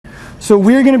So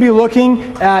we're going to be looking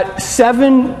at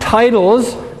 7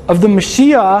 titles of the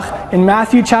Mashiach in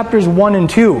Matthew chapters 1 and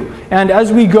 2. And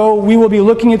as we go, we will be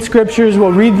looking at scriptures.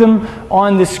 We'll read them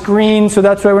on the screen. So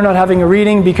that's why we're not having a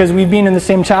reading, because we've been in the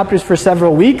same chapters for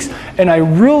several weeks. And I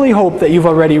really hope that you've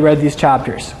already read these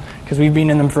chapters, because we've been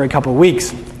in them for a couple of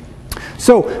weeks.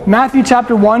 So, Matthew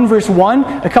chapter 1, verse 1,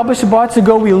 a couple of Shabbats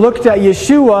ago we looked at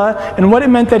Yeshua and what it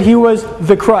meant that he was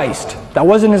the Christ. That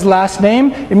wasn't his last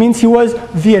name. It means he was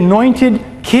the anointed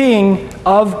king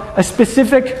of a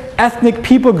specific ethnic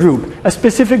people group, a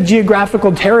specific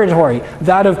geographical territory,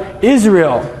 that of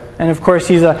Israel. And of course,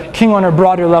 he's a king on a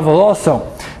broader level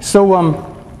also. So,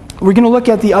 we're going to look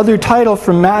at the other title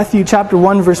from Matthew chapter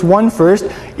 1, verse 1 first.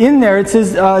 In there it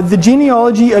says, the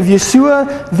genealogy of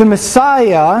Yeshua the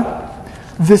Messiah,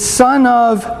 the son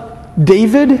of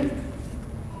David,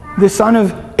 the son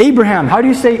of Abraham. How do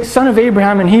you say son of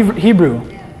Abraham in Hebrew?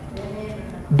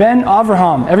 Ben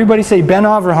Avraham. Everybody say Ben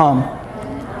Avraham.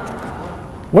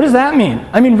 What does that mean?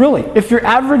 I mean, really, if your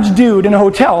average dude in a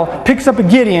hotel picks up a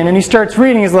Gideon and he starts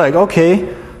reading, he's like,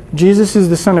 okay, Jesus is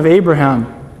the son of Abraham.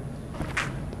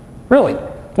 Really?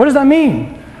 What does that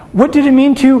mean? What did it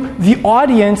mean to the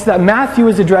audience that Matthew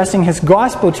is addressing his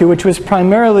gospel to, which was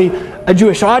primarily a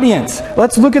Jewish audience?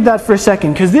 Let's look at that for a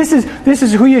second, because this is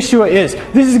who Yeshua is.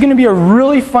 This is going to be a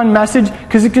really fun message,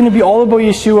 because it's going to be all about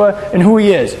Yeshua and who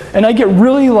he is. And I get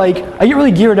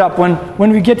really geared up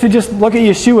when we get to just look at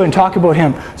Yeshua and talk about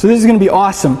him. So this is going to be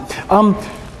awesome.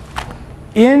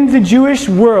 In the Jewish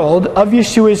world of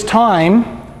Yeshua's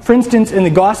time, for instance, in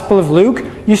the Gospel of Luke,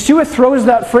 Yeshua throws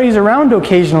that phrase around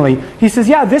occasionally. He says,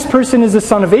 yeah, this person is the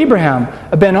son of Abraham,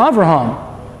 a Ben Avraham.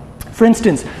 For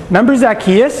instance, remember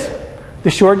Zacchaeus,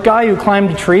 the short guy who climbed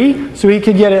a tree so he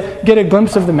could get a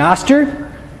glimpse of the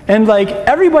master? And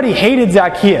everybody hated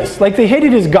Zacchaeus. They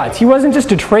hated his guts. He wasn't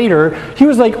just a traitor. He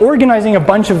was organizing a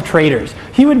bunch of traitors.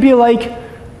 He would be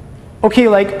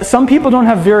some people don't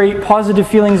have very positive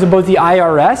feelings about the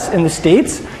IRS in the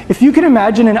States. If you can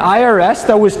imagine an IRS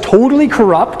that was totally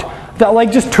corrupt,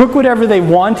 that just took whatever they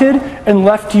wanted and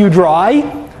left you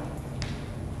dry,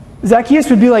 Zacchaeus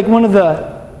would be one of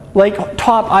the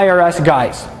top IRS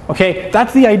guys. Okay,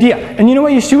 that's the idea. And you know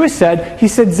what Yeshua said? He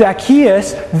said,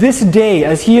 Zacchaeus, this day,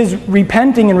 as he is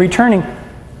repenting and returning,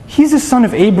 he's a son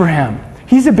of Abraham.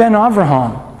 He's a Ben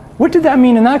Avraham. What did that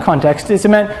mean in that context? It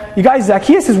meant, you guys,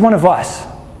 Zacchaeus is one of us.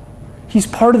 He's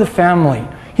part of the family.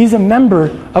 He's a member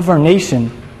of our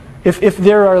nation. If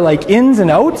there are ins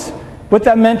and outs, what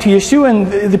that meant to Yeshua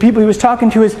and the people he was talking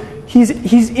to is,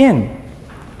 he's in.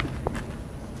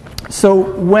 So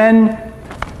when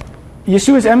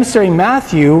Yeshua's emissary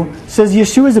Matthew says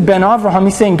Yeshua is a Ben Avraham,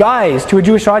 he's saying, guys, to a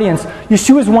Jewish audience,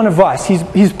 Yeshua is one of us.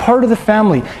 He's part of the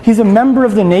family. He's a member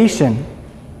of the nation.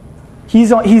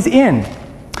 He's in.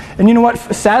 And you know what?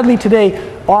 Sadly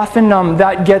today, often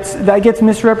that gets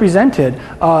misrepresented.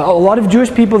 A lot of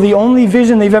Jewish people, the only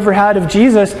vision they've ever had of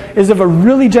Jesus is of a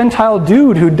really Gentile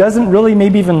dude who doesn't really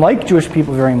maybe even like Jewish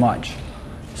people very much.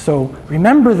 So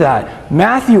remember that.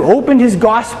 Matthew opened his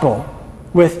gospel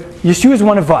with Yeshua is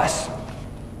one of us.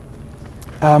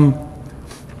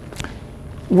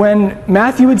 When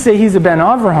Matthew would say he's a Ben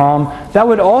Avraham, that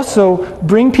would also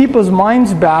bring people's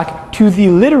minds back to the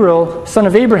literal son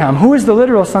of Abraham. Who is the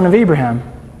literal son of Abraham?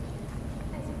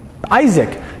 Isaac,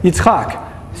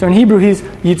 Yitzchak. So in Hebrew he's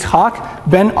Yitzchak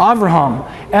ben Avraham.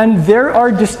 And there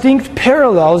are distinct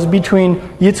parallels between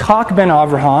Yitzchak ben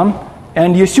Avraham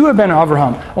and Yeshua ben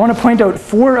Avraham. I want to point out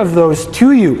 4 of those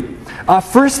to you.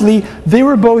 Firstly, they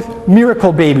were both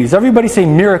miracle babies. Everybody say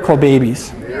miracle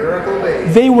babies. Miracle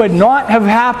babies. They would not have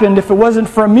happened if it wasn't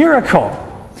for a miracle.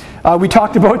 We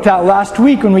talked about that last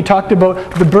week when we talked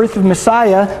about the birth of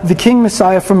Messiah, the King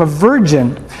Messiah from a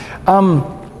virgin.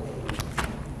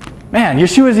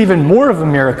 Yeshua is even more of a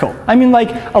miracle. I mean,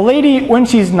 a lady when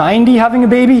she's 90 having a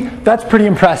baby, that's pretty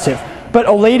impressive. But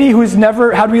a lady who's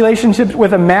never had relationships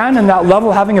with a man and that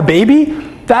level having a baby,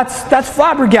 that's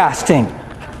flabbergasting.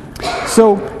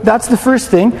 So that's the first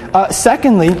thing.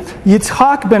 Secondly,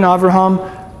 Yitzchak ben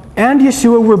Avraham and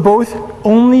Yeshua were both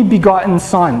only begotten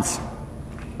sons.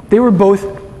 They were both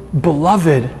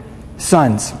beloved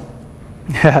sons.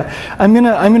 I'm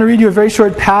gonna read you a very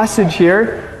short passage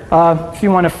here. If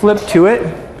you want to flip to it,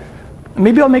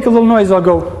 maybe I'll make a little noise. I'll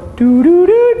go doo doo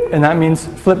doo, and that means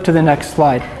flip to the next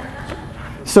slide.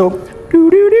 So.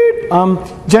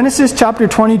 Genesis chapter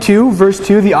 22, verse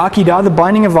 2, the Akedah, the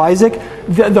binding of Isaac.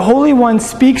 The Holy One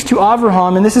speaks to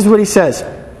Avraham, and this is what he says.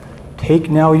 Take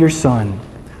now your son,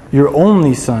 your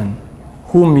only son,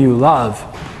 whom you love,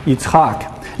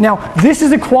 Yitzchak. Now, this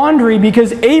is a quandary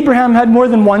because Abraham had more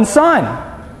than one son.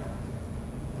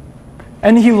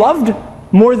 And he loved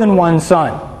more than one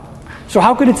son. So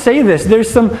how could it say this? There's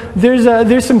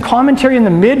some commentary in the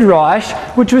Midrash,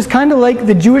 which was kind of like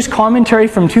the Jewish commentary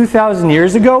from 2,000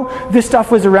 years ago. This stuff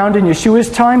was around in Yeshua's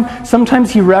time. Sometimes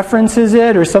he references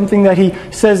it, or something that he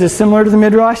says is similar to the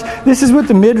Midrash. This is what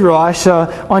the Midrash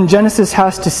on Genesis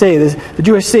has to say. The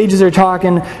Jewish sages are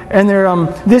talking, and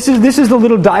this is the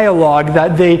little dialogue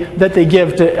that they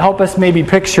give to help us maybe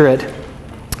picture it.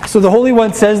 So the Holy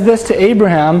One says this to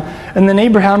Abraham, and then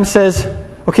Abraham says,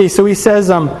 okay, so he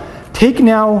says, take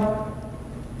now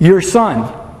your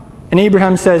son. And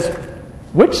Abraham says,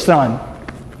 which son?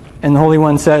 And the Holy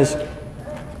One says,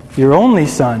 your only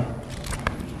son.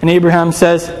 And Abraham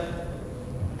says,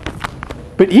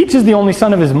 but each is the only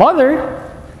son of his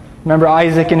mother. Remember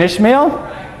Isaac and Ishmael?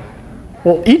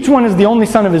 Well, each one is the only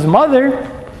son of his mother.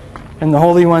 And the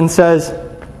Holy One says,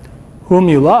 whom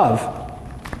you love.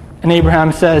 And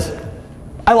Abraham says,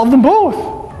 I love them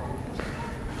both.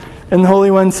 And the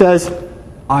Holy One says,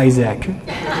 Isaac.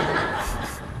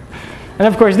 And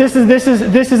of course, this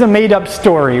is a made-up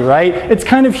story, right? It's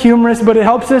kind of humorous, but it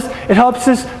helps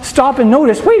us stop and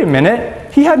notice, wait a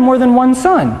minute, he had more than one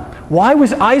son. Why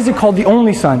was Isaac called the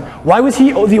only son? Why was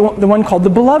he the one called the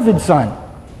beloved son?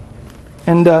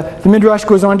 And the Midrash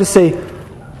goes on to say,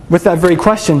 with that very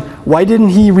question, why didn't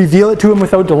he reveal it to him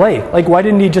without delay? Like, why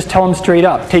didn't he just tell him straight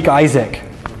up, take Isaac?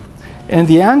 And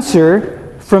the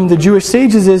answer from the Jewish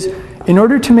sages is, in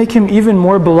order to make him even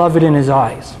more beloved in his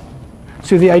eyes.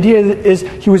 So the idea is,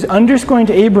 he was underscoring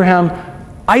to Abraham,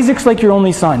 Isaac's like your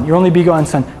only son, your only begotten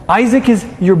son. Isaac is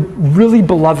your really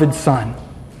beloved son.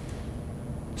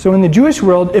 So in the Jewish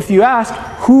world, if you ask,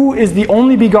 who is the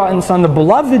only begotten son, the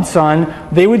beloved son,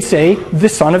 they would say, the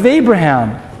son of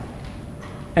Abraham.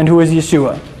 And who is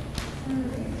Yeshua?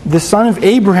 The son of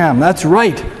Abraham, that's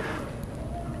right.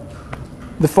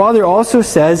 The Father also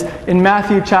says in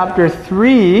Matthew chapter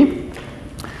 3,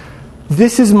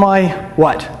 this is my,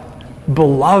 what?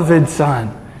 Beloved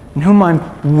Son, in whom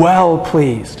I'm well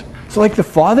pleased. So like the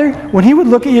Father, when he would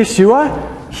look at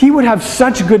Yeshua, he would have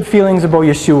such good feelings about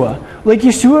Yeshua. Like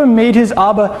Yeshua made his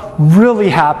Abba really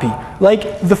happy.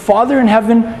 Like the Father in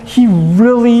heaven, he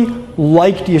really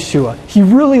liked Yeshua. He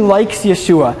really likes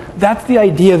Yeshua. That's the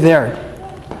idea there.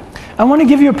 I want to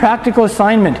give you a practical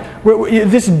assignment.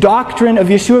 This doctrine of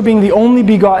Yeshua being the only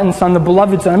begotten Son, the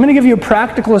beloved Son. I'm going to give you a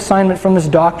practical assignment from this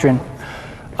doctrine.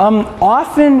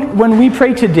 Often when we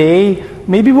pray today,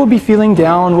 maybe we'll be feeling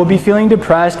down, we'll be feeling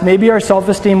depressed, maybe our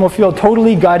self-esteem will feel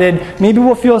totally gutted, maybe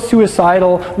we'll feel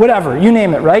suicidal, whatever, you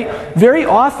name it, right? Very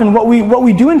often what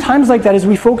we do in times like that is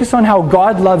we focus on how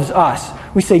God loves us.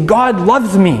 We say, God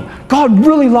loves me. God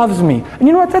really loves me. And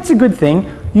you know what? That's a good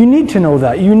thing. You need to know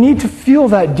that. You need to feel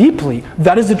that deeply.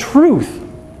 That is a truth.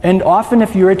 And often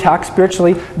if you're attacked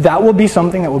spiritually, that will be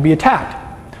something that will be attacked.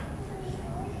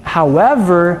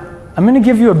 However, I'm going to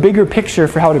give you a bigger picture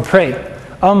for how to pray.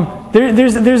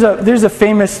 There's a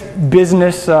famous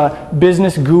business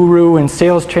guru and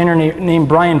sales trainer named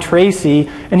Brian Tracy,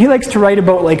 and he likes to write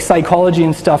about like psychology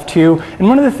and stuff too. And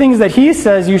one of the things that he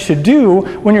says you should do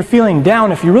when you're feeling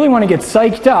down, if you really want to get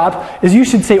psyched up, is you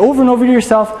should say over and over to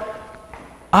yourself,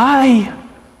 I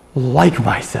like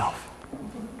myself.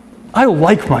 I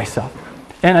like myself.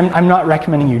 And I'm not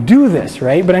recommending you do this,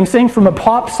 right? But I'm saying from a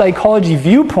pop psychology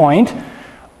viewpoint,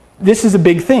 this is a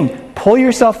big thing. Pull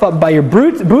yourself up by your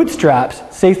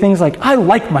bootstraps. Say things like, I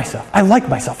like myself. I like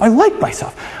myself. I like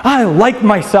myself. I like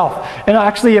myself. And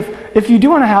actually, if you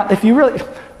do want to if you really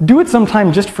do it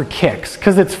sometime just for kicks,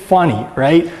 because it's funny,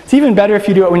 right? It's even better if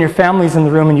you do it when your family's in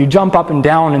the room and you jump up and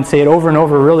down and say it over and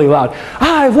over really loud.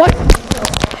 I like myself.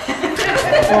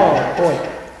 Oh,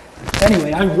 boy.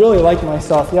 Anyway, I really like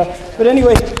myself, yeah. But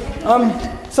anyway,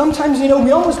 sometimes, we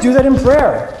almost do that in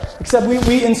prayer. Except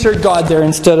we insert God there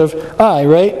instead of I,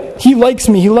 right? He likes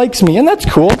me, and that's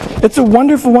cool. It's a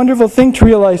wonderful, wonderful thing to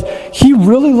realize He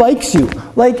really likes you.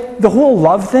 Like, the whole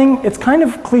love thing, it's kind of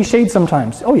cliched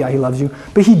sometimes. Oh yeah, He loves you.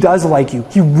 But He does like you.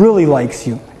 He really likes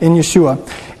you in Yeshua.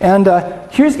 And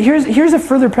here's a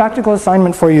further practical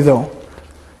assignment for you, though.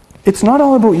 It's not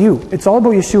all about you. It's all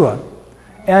about Yeshua.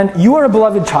 And you are a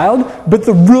beloved child, but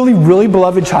the really, really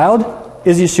beloved child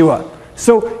is Yeshua.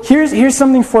 So here's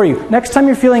something for you. Next time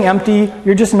you're feeling empty,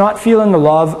 you're just not feeling the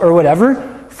love or whatever,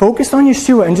 focus on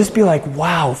Yeshua and just be like,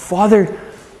 wow, Father,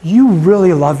 you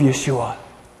really love Yeshua.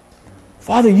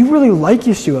 Father, you really like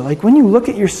Yeshua. Like when you look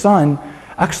at your son,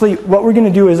 actually what we're going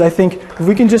to do is, I think, if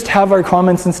we can just have our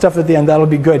comments and stuff at the end, that'll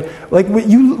be good. Like when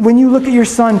you look at your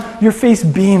son, your face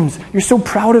beams. You're so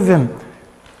proud of him.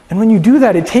 And when you do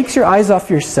that, it takes your eyes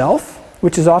off yourself,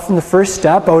 which is often the first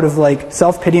step out of like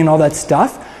self-pity and all that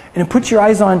stuff. And it puts your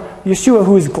eyes on Yeshua,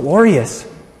 who is glorious.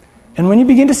 And when you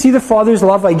begin to see the Father's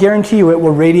love, I guarantee you it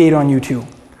will radiate on you too.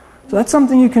 So that's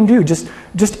something you can do. Just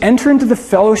enter into the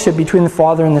fellowship between the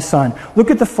Father and the Son.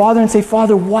 Look at the Father and say,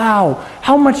 Father, wow,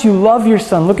 how much you love your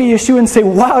Son. Look at Yeshua and say,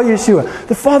 wow, Yeshua,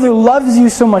 the Father loves you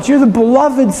so much. You're the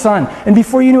beloved Son. And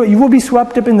before you know it, you will be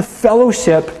swept up in the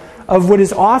fellowship of what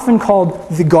is often called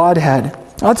the Godhead.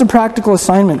 That's a practical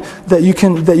assignment that you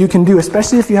can do,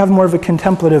 especially if you have more of a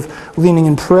contemplative leaning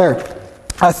in prayer.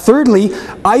 Thirdly,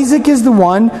 Isaac is the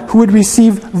one who would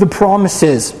receive the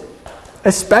promises,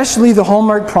 especially the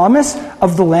hallmark promise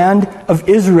of the land of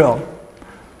Israel.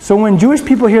 So when Jewish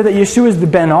people hear that Yeshua is the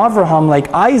Ben Avraham,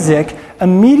 like Isaac,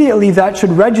 immediately that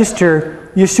should register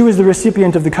Yeshua is the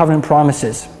recipient of the covenant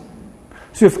promises.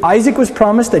 So if Isaac was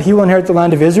promised that he will inherit the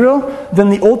land of Israel, then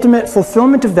the ultimate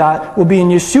fulfillment of that will be in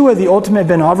Yeshua, the ultimate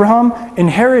Ben Avraham,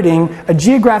 inheriting a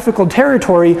geographical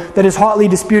territory that is hotly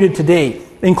disputed today.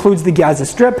 It includes the Gaza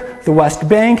Strip, the West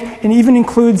Bank, and even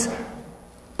includes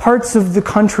parts of the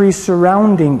country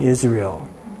surrounding Israel.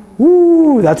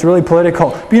 Ooh, that's really political.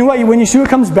 But you know what? When Yeshua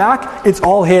comes back, it's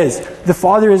all his. The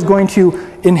Father is going to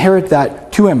inherit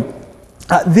that to him.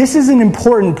 This is an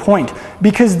important point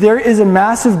because there is a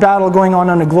massive battle going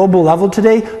on a global level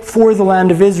today for the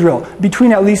land of Israel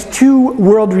between at least two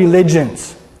world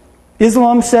religions.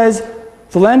 Islam says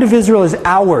the land of Israel is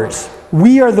ours.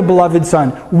 We are the beloved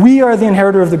Son. We are the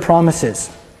inheritor of the promises.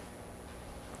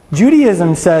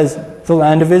 Judaism says the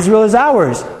land of Israel is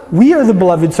ours. We are the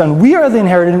beloved Son. We are the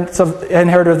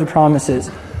inheritor of the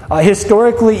promises.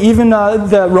 Historically, even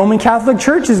the Roman Catholic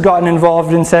Church has gotten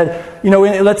involved and said,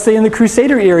 let's say in the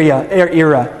Crusader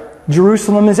era,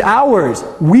 Jerusalem is ours.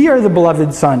 We are the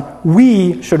beloved Son.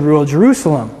 We should rule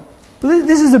Jerusalem.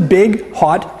 This is a big,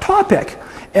 hot topic.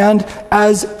 And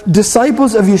as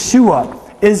disciples of Yeshua,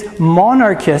 as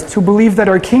monarchists who believe that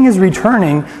our king is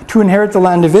returning to inherit the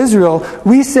land of Israel,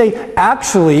 we say,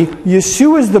 actually,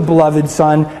 Yeshua is the beloved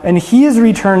Son, and he is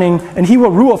returning, and he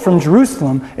will rule from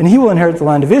Jerusalem, and he will inherit the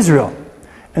land of Israel.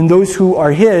 And those who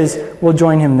are his will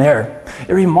join him there.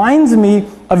 It reminds me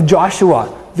of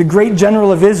Joshua, the great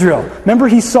general of Israel. Remember,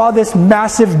 he saw this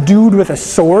massive dude with a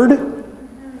sword?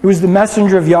 It was the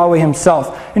messenger of Yahweh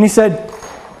himself. And he said,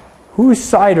 whose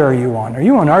side are you on? Are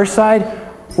you on our side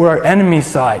or our enemy's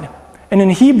side? And in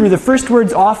Hebrew, the first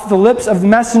words off the lips of the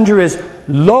messenger is,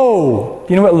 lo.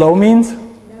 Do you know what lo means?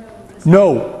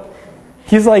 No.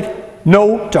 He's like,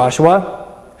 no,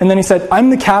 Joshua. And then he said, I'm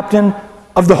the captain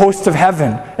of the hosts of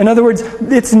heaven. In other words,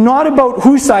 it's not about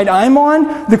whose side I'm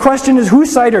on. The question is, whose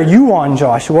side are you on,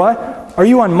 Joshua? Are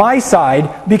you on my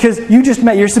side because you just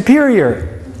met your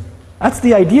superior? That's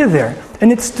the idea there.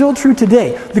 And it's still true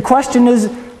today. The question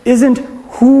isn't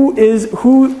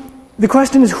the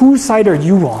question is, whose side are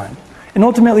you on? And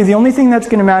ultimately, the only thing that's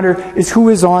going to matter is who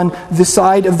is on the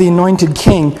side of the anointed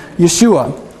king,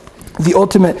 Yeshua, the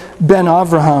ultimate Ben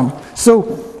Avraham.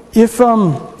 So, here's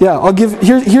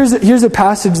a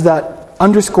passage that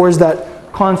underscores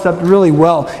that concept really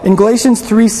well. In Galatians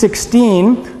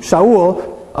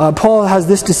 3:16, Paul has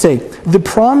this to say: the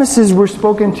promises were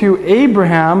spoken to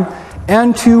Abraham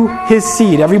and to his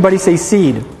seed. Everybody say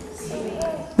seed.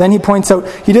 Then he points out,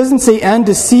 he doesn't say and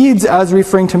to seeds as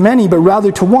referring to many, but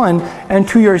rather to one, and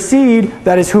to your seed,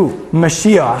 that is who?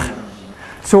 Mashiach.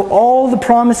 So all the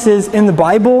promises in the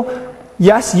Bible,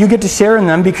 yes, you get to share in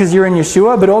them because you're in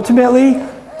Yeshua, but ultimately,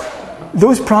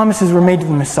 those promises were made to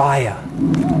the Messiah.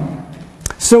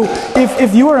 So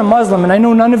if you are a Muslim, and I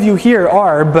know none of you here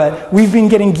are, but we've been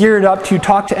getting geared up to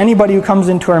talk to anybody who comes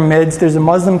into our midst. There's a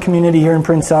Muslim community here in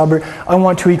Prince Albert. I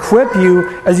want to equip you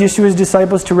as Yeshua's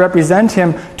disciples to represent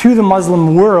him to the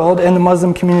Muslim world and the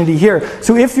Muslim community here.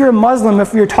 So if you're a Muslim,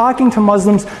 if you're talking to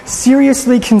Muslims,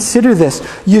 seriously consider this.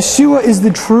 Yeshua is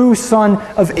the true son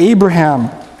of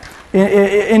Abraham.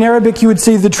 In Arabic, you would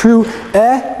say the true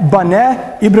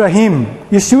Baneh Ibrahim.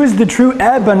 Yeshua is the true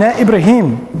Baneh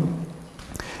Ibrahim.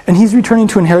 And he's returning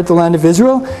to inherit the land of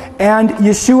Israel. And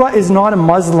Yeshua is not a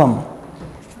Muslim.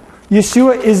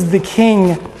 Yeshua is the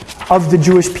king of the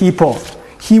Jewish people.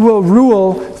 He will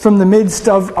rule from the midst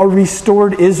of a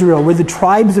restored Israel, where the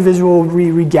tribes of Israel will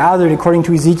be regathered according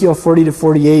to Ezekiel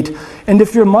 40-48. And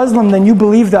if you're Muslim, then you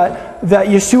believe that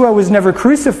Yeshua was never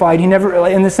crucified, he never,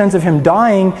 in the sense of him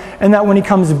dying, and that when he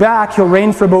comes back, he'll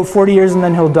reign for about 40 years and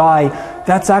then he'll die.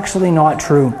 That's actually not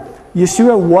true.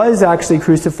 Yeshua was actually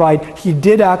crucified. He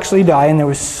did actually die, and there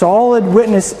was solid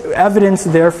evidence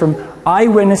there from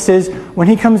eyewitnesses. When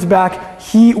he comes back,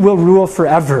 he will rule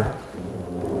forever.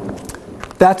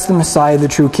 That's the Messiah, the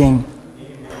true king.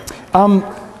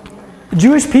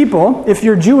 Jewish people, if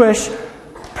you're Jewish,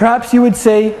 perhaps you would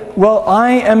say, well,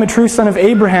 I am a true son of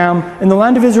Abraham, and the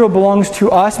land of Israel belongs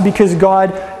to us because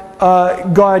God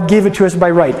God gave it to us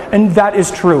by right. And that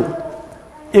is true.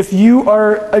 If you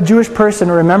are a Jewish person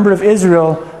or a member of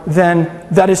Israel, then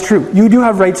that is true. You do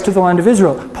have rights to the land of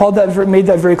Israel. Paul made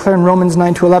that very clear in Romans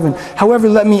 9-11. However,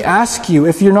 let me ask you,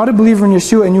 if you're not a believer in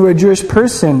Yeshua and you are a Jewish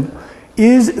person,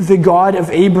 is the God of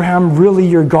Abraham really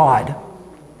your God?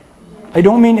 I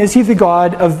don't mean, is he the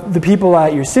God of the people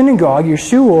at your synagogue, your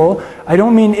shul? I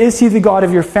don't mean, is he the God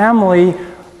of your family?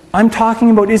 I'm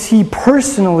talking about, is he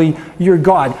personally your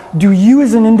God? Do you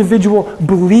as an individual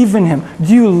believe in him?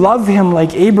 Do you love him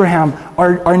like Abraham,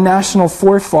 our national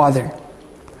forefather?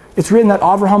 It's written that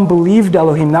Abraham believed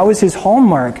Elohim. That was his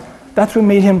hallmark. That's what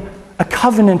made him a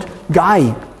covenant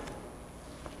guy.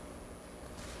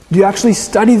 Do you actually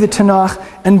study the Tanakh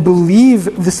and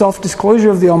believe the self-disclosure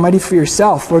of the Almighty for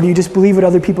yourself? Or do you just believe what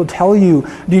other people tell you?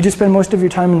 Do you just spend most of your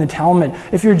time in the Talmud?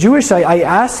 If you're Jewish, I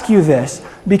ask you this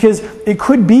because it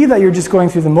could be that you're just going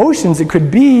through the motions. It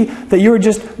could be that you're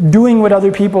just doing what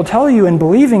other people tell you and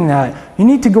believing that. You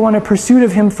need to go on a pursuit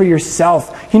of him for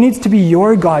yourself. He needs to be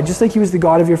your God, just like he was the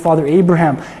God of your father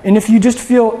Abraham. And if you just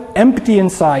feel empty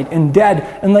inside and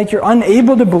dead and like you're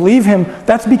unable to believe him,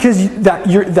 that's because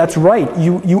that's right.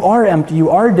 You are empty.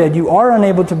 You are dead. You are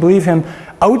unable to believe him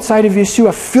outside of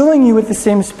Yeshua, filling you with the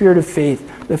same spirit of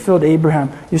faith that filled Abraham.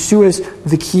 Yeshua is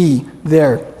the key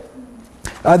there.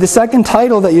 The second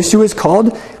title that Yeshua is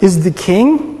called is the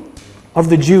King of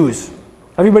the Jews.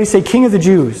 Everybody say King of the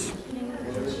Jews.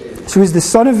 So he's the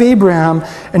son of Abraham,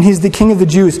 and he's the King of the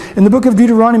Jews. In the book of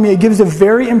Deuteronomy, it gives a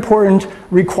very important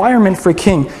requirement for a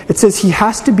king. It says he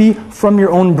has to be from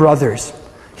your own brothers.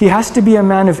 He has to be a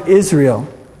man of Israel.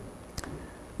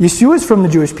 Yeshua is from the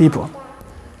Jewish people.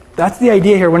 That's the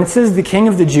idea here. When it says the King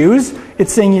of the Jews,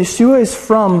 it's saying Yeshua is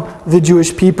from the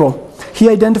Jewish people. He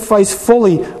identifies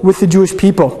fully with the Jewish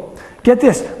people. Get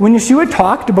this. When Yeshua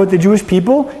talked about the Jewish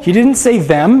people, he didn't say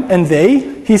them and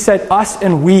they. He said us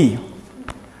and we.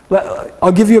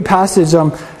 I'll give you a passage.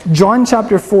 John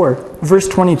chapter 4, verse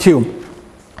 22.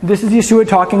 This is Yeshua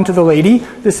talking to the lady,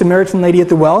 the Samaritan lady at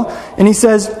the well. And he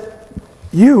says,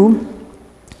 you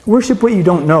worship what you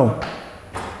don't know.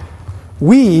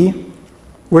 We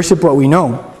worship what we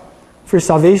know. For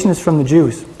salvation is from the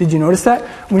Jews. Did you notice that?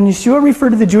 When Yeshua referred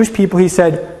to the Jewish people, he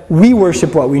said, we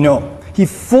worship what we know. He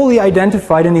fully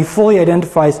identified and he fully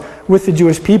identifies with the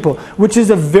Jewish people, which is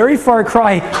a very far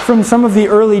cry from some of the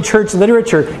early church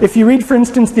literature. If you read, for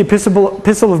instance, the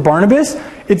Epistle of Barnabas,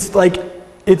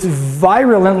 it's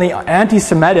virulently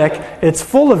anti-Semitic. It's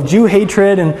full of Jew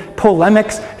hatred and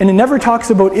polemics, and it never talks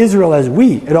about Israel as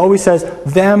we. It always says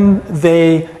them,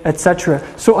 they, etc.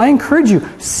 So I encourage you,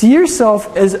 see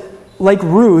yourself as, like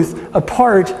Ruth, a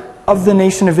part of the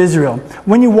nation of Israel.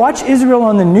 When you watch Israel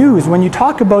on the news, when you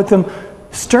talk about them,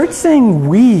 start saying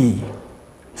we.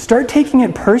 Start taking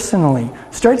it personally.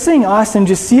 Start saying us and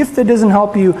just see if that doesn't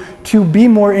help you to be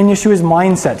more in Yeshua's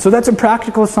mindset. So that's a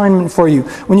practical assignment for you.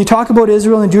 When you talk about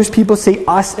Israel and Jewish people, say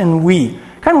us and we.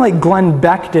 Kind of like Glenn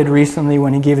Beck did recently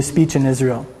when he gave a speech in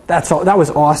Israel. That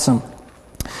was awesome.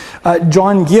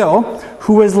 John Gill,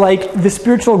 who was like the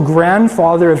spiritual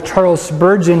grandfather of Charles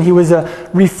Spurgeon. He was a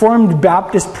Reformed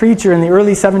Baptist preacher in the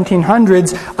early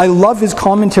 1700s. I love his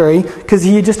commentary because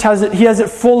he has it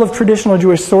full of traditional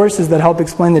Jewish sources that help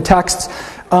explain the texts.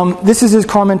 This is his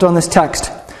comment on this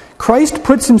text. Christ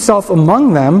puts himself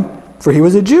among them, for he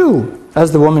was a Jew,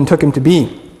 as the woman took him to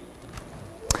be.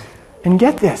 And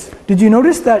get this, did you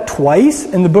notice that twice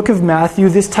in the book of Matthew,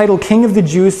 this title, King of the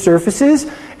Jews,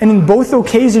 surfaces? And in both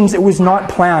occasions, it was not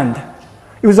planned.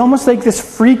 It was almost like this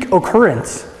freak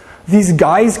occurrence. These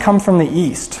guys come from the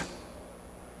east,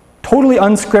 totally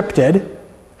unscripted,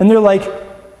 and they're like,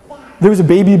 there was a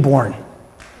baby born,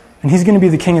 and he's going to be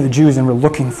the King of the Jews, and we're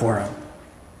looking for him.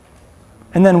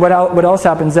 And then what else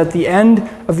happens? At the end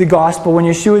of the gospel, when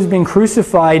Yeshua is being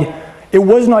crucified, it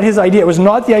was not his idea. It was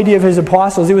not the idea of his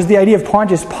apostles. It was the idea of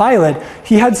Pontius Pilate.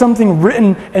 He had something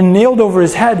written and nailed over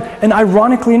his head. And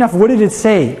ironically enough, what did it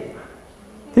say?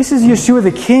 This is Yeshua,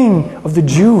 the King of the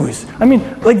Jews. I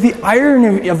mean, like the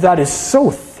irony of that is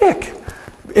so thick.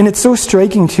 And it's so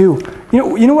striking too.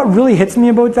 You know what really hits me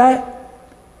about that?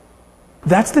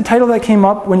 That's the title that came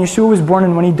up when Yeshua was born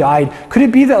and when he died. Could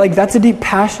it be that that's a deep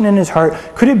passion in his heart?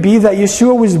 Could it be that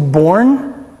Yeshua was born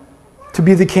to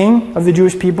be the King of the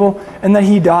Jewish people, and that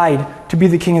he died to be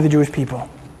the King of the Jewish people?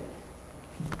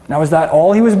 Now, is that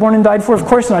all he was born and died for? Of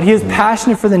course not. He is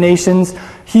passionate for the nations.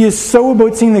 He is so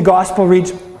about seeing the gospel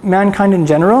reach mankind in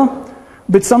general.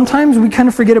 But sometimes we kind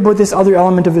of forget about this other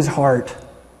element of his heart.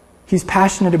 He's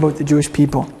passionate about the Jewish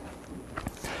people.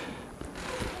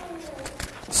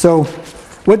 So,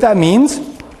 what that means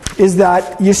is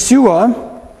that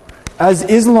Yeshua, as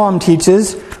Islam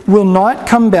teaches, will not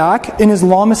come back and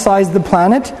Islamicize the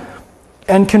planet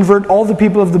and convert all the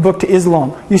people of the book to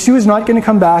Islam. Yeshua is not going to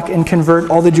come back and convert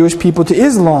all the Jewish people to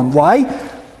Islam.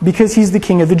 Why? Because he's the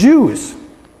king of the Jews.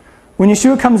 When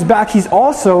Yeshua comes back, he's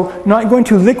also not going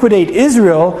to liquidate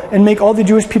Israel and make all the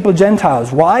Jewish people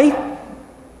Gentiles. Why?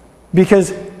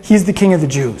 Because he's the king of the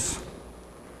Jews.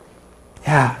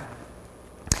 Yeah.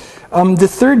 The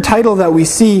third title that we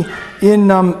see in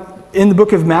the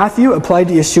book of Matthew applied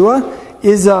to Yeshua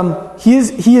is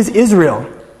he is Israel.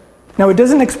 Now, it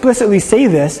doesn't explicitly say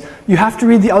this. You have to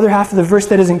read the other half of the verse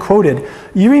that isn't quoted.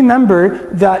 You remember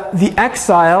that the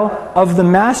exile of the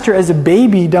master as a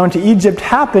baby down to Egypt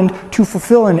happened to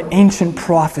fulfill an ancient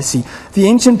prophecy. The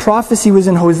ancient prophecy was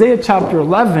in Hosea chapter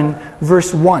 11,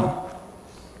 verse 1.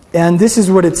 And this is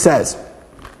what it says.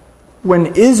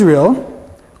 When Israel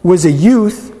was a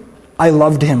youth, I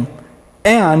loved him.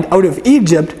 And out of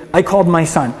Egypt, I called my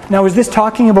son. Now, is this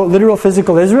talking about literal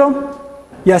physical Israel?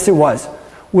 Yes, it was.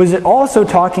 Was it also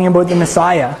talking about the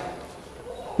Messiah?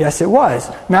 Yes, it was.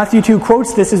 Matthew 2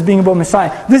 quotes this as being about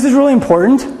Messiah. This is really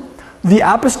important. The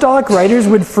apostolic writers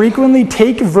would frequently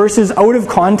take verses out of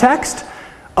context,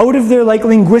 out of their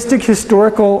linguistic,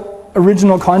 historical,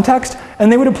 original context, and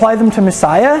they would apply them to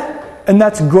Messiah, and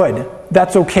that's good.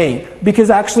 That's okay. Because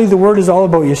actually the word is all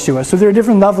about Yeshua. So there are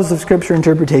different levels of scripture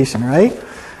interpretation, right?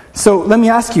 So let me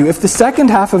ask you, if the second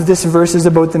half of this verse is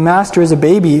about the master as a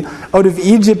baby, out of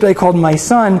Egypt I called my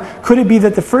son, could it be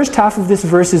that the first half of this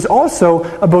verse is also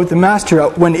about the master?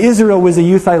 When Israel was a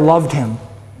youth, I loved him.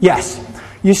 Yes.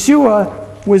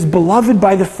 Yeshua was beloved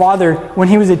by the Father when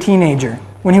he was a teenager,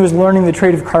 when he was learning the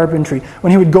trade of carpentry,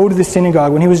 when he would go to the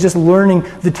synagogue, when he was just learning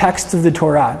the texts of the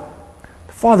Torah.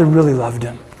 The Father really loved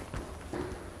him.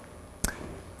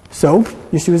 So,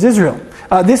 Yeshua is Israel.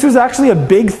 This was actually a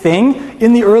big thing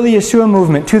in the early Yeshua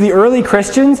movement. To the early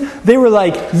Christians, they were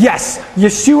like, yes,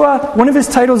 Yeshua, one of his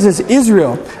titles is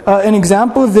Israel. An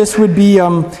example of this would be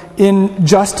in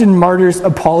Justin Martyr's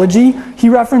Apology. He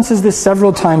references this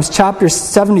several times, chapter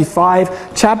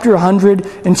 75, chapter 100,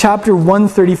 and chapter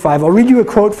 135. I'll read you a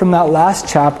quote from that last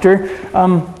chapter.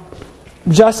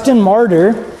 Justin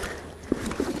Martyr,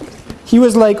 he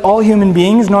was like all human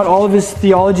beings. Not all of his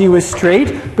theology was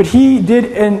straight, but he did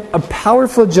a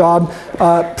powerful job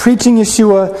preaching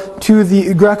Yeshua to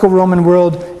the Greco-Roman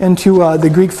world and to the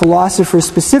Greek philosophers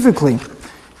specifically.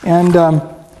 And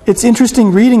it's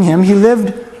interesting reading him. He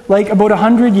lived like about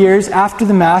 100 years after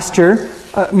the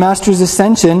Master's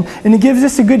ascension, and it gives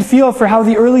us a good feel for how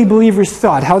the early believers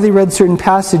thought, how they read certain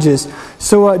passages.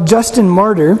 So Justin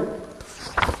Martyr,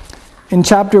 in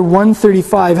chapter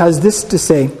 135, has this to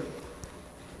say.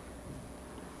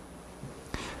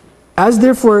 As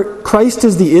therefore Christ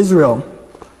is the Israel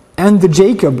and the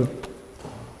Jacob,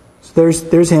 so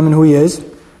there's him and who he is,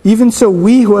 even so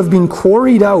we who have been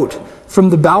quarried out from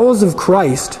the bowels of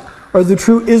Christ are the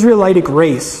true Israelitic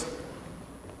race.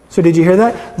 So did you hear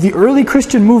that? The early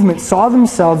Christian movement saw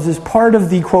themselves as part of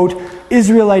the, quote,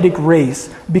 Israelitic race,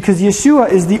 because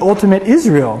Yeshua is the ultimate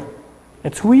Israel.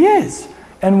 It's who he is.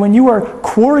 And when you are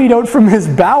quarried out from his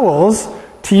bowels,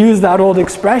 to use that old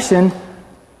expression,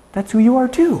 that's who you are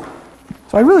too.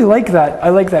 So I really like that. I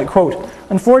like that quote.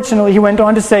 Unfortunately, he went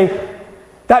on to say,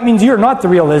 that means you're not the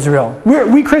real Israel.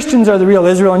 We Christians are the real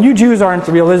Israel, and you Jews aren't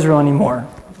the real Israel anymore.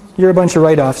 You're a bunch of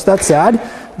write-offs. That's sad.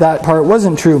 That part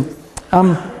wasn't true.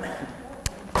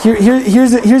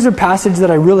 Here's a passage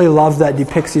that I really love that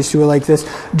depicts Yeshua like this.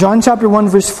 John chapter 1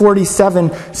 verse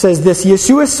 47 says this,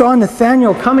 Yeshua saw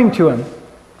Nathanael coming to him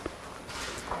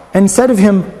and said of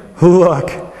him,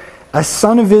 look, a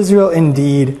son of Israel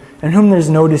indeed, in whom there's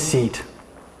no deceit.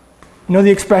 You know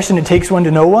the expression, it takes one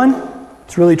to know one?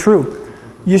 It's really true.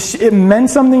 It meant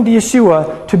something to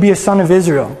Yeshua to be a son of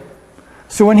Israel.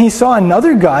 So when he saw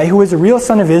another guy who was a real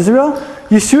son of Israel,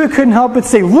 Yeshua couldn't help but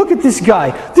say, look at this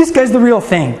guy. This guy's the real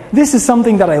thing. This is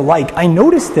something that I like. I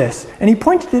noticed this. And he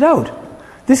pointed it out.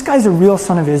 This guy's a real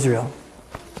son of Israel.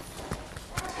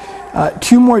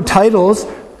 Two more titles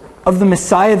of the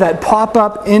Messiah that pop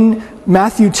up in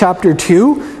Matthew chapter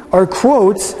 2 are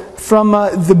quotes from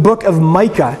the book of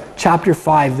Micah, chapter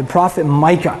 5, the prophet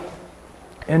Micah.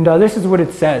 And this is what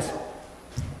it says.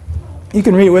 You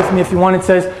can read it with me if you want. It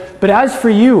says, but as for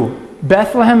you,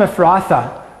 Bethlehem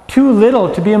Ephrathah, too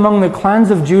little to be among the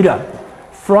clans of Judah,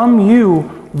 from you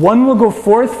one will go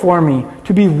forth for me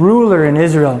to be ruler in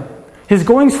Israel. His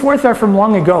goings forth are from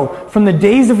long ago, from the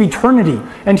days of eternity.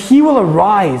 And he will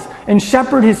arise and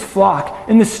shepherd his flock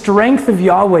in the strength of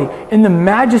Yahweh, in the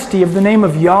majesty of the name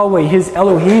of Yahweh, his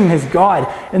Elohim, his God.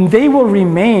 And they will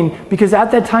remain, because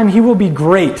at that time he will be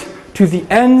great to the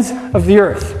ends of the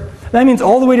earth. That means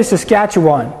all the way to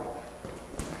Saskatchewan.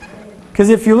 Because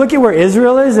if you look at where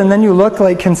Israel is and then you look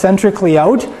like concentrically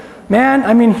out, man,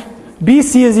 I mean,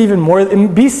 BC is even more,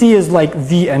 BC is like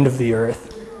the end of the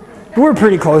earth. We're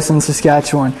pretty close in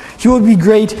Saskatchewan. He will be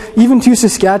great even to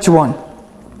Saskatchewan.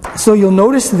 So you'll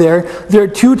notice there are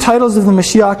two titles of the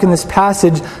Mashiach in this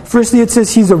passage. Firstly, it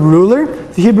says he's a ruler.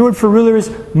 The Hebrew word for ruler is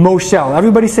Moshel.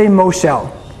 Everybody say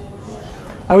Moshel.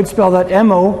 I would spell that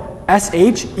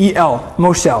M-O-S-H-E-L,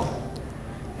 Moshel.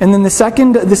 And then the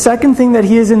second thing that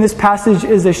he is in this passage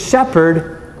is a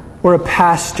shepherd or a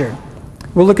pastor.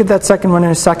 We'll look at that second one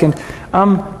in a second.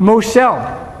 Moshel.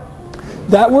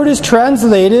 That word is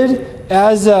translated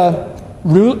as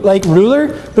like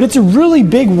ruler, but it's a really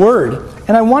big word.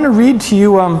 And I want to read to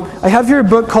you, I have here a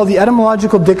book called The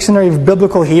Etymological Dictionary of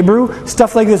Biblical Hebrew.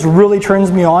 Stuff like this really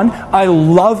turns me on. I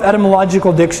love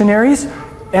etymological dictionaries.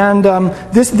 And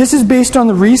this is based on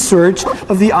the research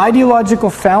of the ideological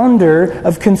founder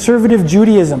of conservative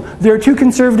Judaism. There are two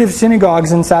conservative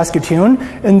synagogues in Saskatoon,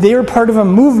 and they are part of a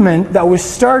movement that was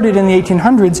started in the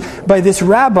 1800s by this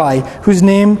rabbi whose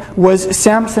name was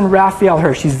Samson Raphael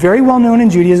Hirsch. He's very well known in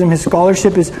Judaism. His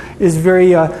scholarship is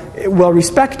very well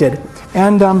respected.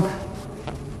 And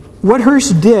what Hirsch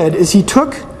did is he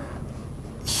took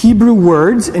Hebrew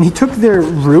words and he took their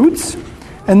roots,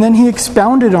 and then he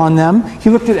expounded on them.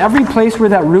 He looked at every place where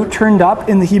that root turned up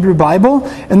in the Hebrew Bible,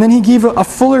 and then he gave a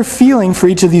fuller feeling for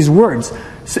each of these words.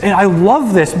 And I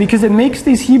love this because it makes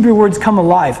these Hebrew words come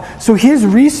alive. So his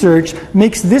research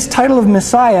makes this title of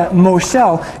Messiah,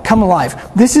 Moshel, come alive.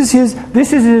 This is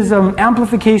his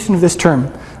amplification of this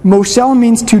term. Moshel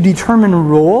means to determine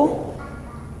role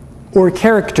or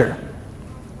character.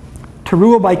 To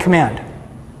rule by command.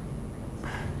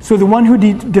 So the one who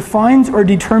defines or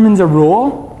determines a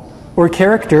role or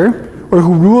character, or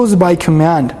who rules by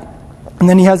command. And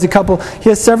then he has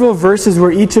several verses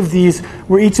where each of these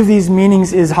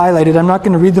meanings is highlighted. I'm not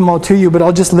going to read them all to you, but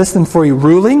I'll just list them for you.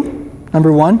 Ruling,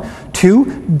 number 1. 2,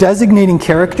 designating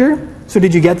character. So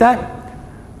did you get that?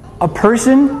 A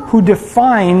person who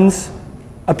defines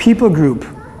a people group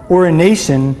or a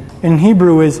nation in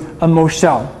Hebrew is a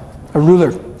moshel, a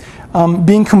ruler.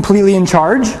 Being completely in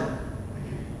charge.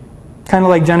 Kind of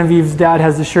like Genevieve's dad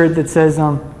has a shirt that says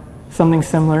something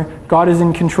similar. God is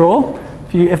in control.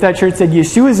 If that shirt said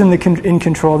Yeshua is in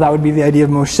control, that would be the idea of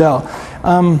Moshel.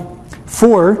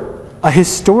 4, a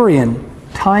historian,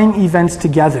 tying events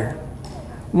together.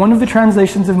 One of the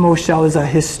translations of Moshel is a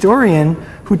historian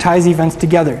who ties events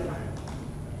together.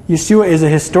 Yeshua is a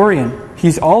historian.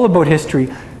 He's all about history.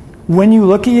 When you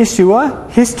look at Yeshua,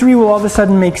 history will all of a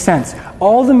sudden make sense.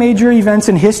 All the major events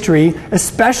in history,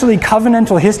 especially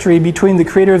covenantal history between the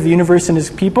creator of the universe and his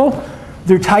people,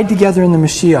 they're tied together in the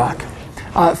Mashiach.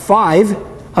 5,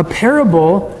 a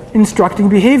parable instructing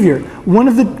behavior. One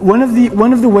of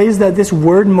the ways that this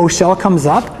word Moshel comes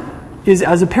up is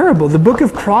as a parable. The book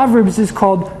of Proverbs is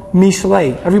called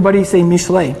Mishlei. Everybody say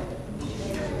Mishlei.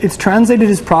 It's translated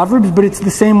as Proverbs, but it's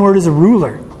the same word as a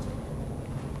ruler.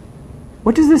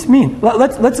 What does this mean?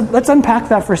 Let's unpack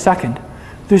that for a second.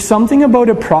 There's something about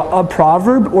a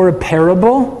proverb or a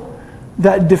parable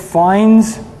that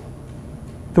defines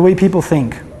the way people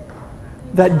think,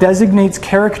 that designates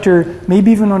character,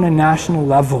 maybe even on a national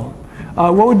level.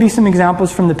 What would be some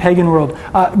examples from the pagan world?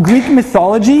 Greek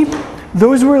mythology,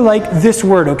 those were like this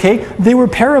word, okay? They were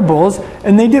parables,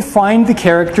 and they defined the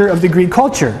character of the Greek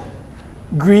culture.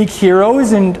 Greek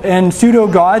heroes and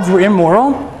pseudo-gods were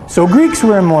immoral, so Greeks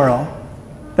were immoral.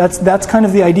 That's kind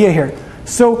of the idea here.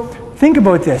 So think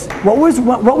about this. What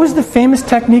was the famous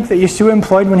technique that Yeshua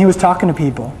employed when he was talking to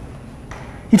people?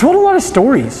 He told a lot of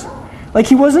stories. Like,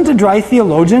 he wasn't a dry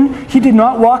theologian. He did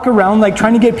not walk around like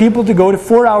trying to get people to go to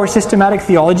 4-hour systematic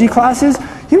theology classes.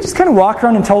 He would just kind of walk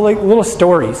around and tell like little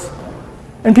stories.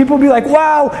 And people would be like,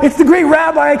 wow, it's the great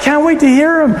rabbi, I can't wait to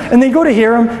hear him. And they'd go to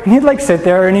hear him, and he'd like sit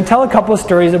there, and he'd tell a couple of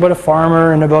stories about a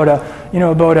farmer and about a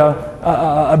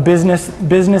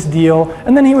business deal,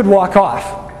 and then he would walk off.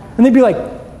 And they'd be like,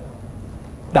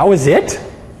 that was it?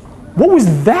 What was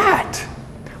that?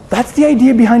 That's the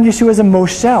idea behind Yeshua as a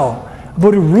Moshel,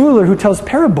 about a ruler who tells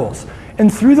parables.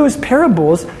 And through those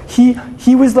parables, he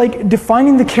was like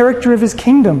defining the character of his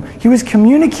kingdom. He was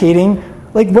communicating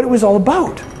like what it was all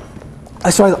about.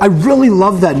 So I really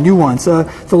love that nuance. The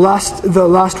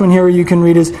last one here you can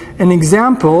read is an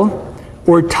example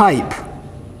or type.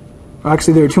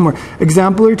 Actually, there are 2 more.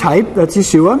 Example or type, that's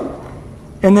Yeshua.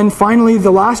 And then finally, the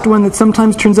last one that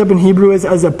sometimes turns up in Hebrew is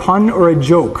as a pun or a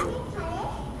joke.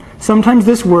 Sometimes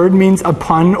this word means a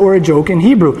pun or a joke in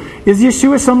Hebrew. Is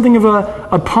Yeshua something of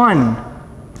a pun?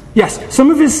 Yes.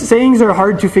 Some of his sayings are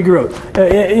hard to figure out.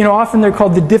 Often they're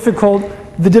called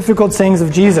the difficult sayings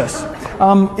of Jesus.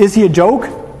 Is he a joke?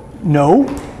 No,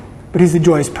 but he's a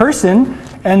joyous person,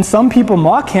 and some people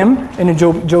mock him in a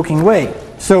joking way.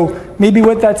 So maybe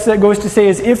what that goes to say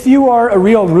is, if you are a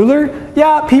real ruler,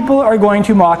 yeah, people are going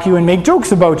to mock you and make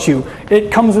jokes about you.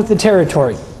 It comes with the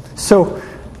territory. So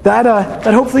that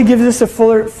hopefully gives us a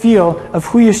fuller feel of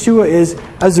who Yeshua is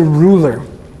as a ruler.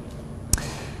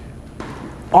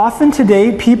 Often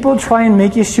today, people try and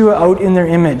make Yeshua out in their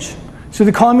image. So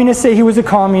the communists say he was a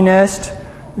communist.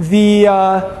 The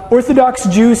Orthodox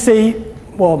Jews say,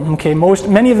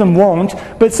 many of them won't,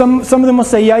 but some of them will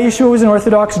say, yeah, Yeshua was an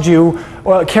Orthodox Jew.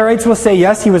 Or Karaites will say,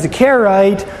 yes, he was a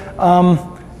Karaite.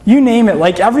 You name it.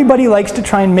 Like, everybody likes to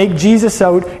try and make Jesus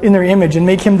out in their image and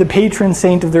make him the patron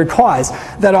saint of their cause.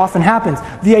 That often happens.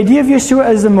 The idea of Yeshua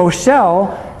as a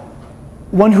Moshel,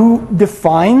 one who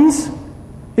defines,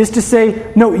 is to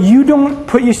say, no, you don't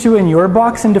put Yeshua in your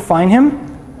box and define him.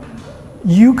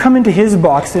 You come into his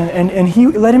box and he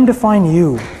let him define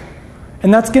you.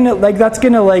 And that's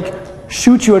gonna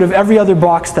shoot you out of every other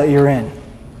box that you're in.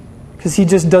 Because he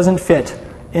just doesn't fit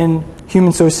in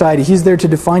human society. He's there to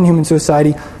define human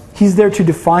society. He's there to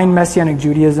define Messianic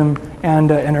Judaism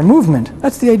and our movement.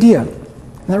 That's the idea.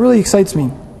 And that really excites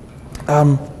me.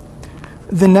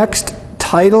 The next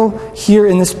title here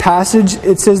in this passage,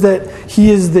 it says that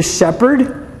he is the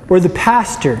shepherd or the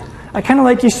pastor. I kind of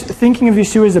like thinking of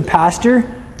Yeshua as a pastor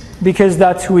because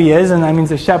that's who he is, and that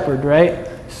means a shepherd, right?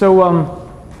 So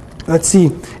let's see.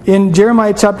 In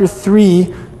Jeremiah chapter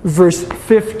 3, verse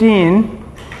 15,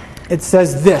 it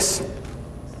says this: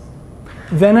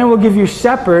 "Then I will give you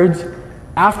shepherds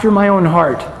after my own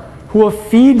heart, who will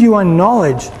feed you on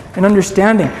knowledge and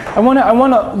understanding." I want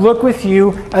to look with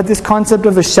you at this concept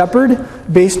of a shepherd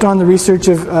based on the research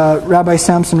of Rabbi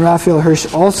Samson Raphael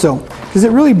Hirsch also, because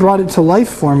it really brought it to life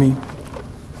for me.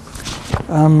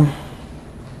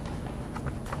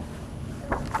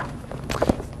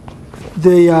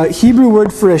 The Hebrew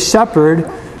word for a shepherd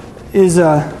is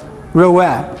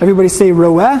roeh. Everybody say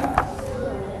roeh?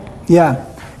 Yeah.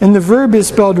 And the verb is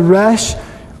spelled resh,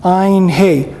 ayin,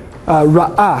 hey,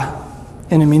 ra'ah.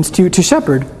 And it means to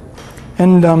shepherd.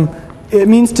 And it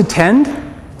means to tend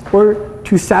or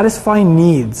to satisfy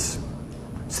needs.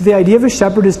 So the idea of a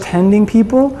shepherd is tending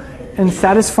people and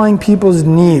satisfying people's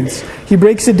needs. He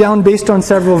breaks it down based on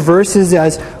several verses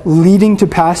as leading to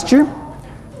pasture,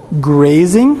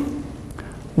 grazing,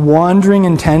 wandering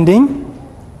and tending,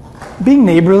 being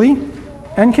neighborly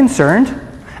and concerned.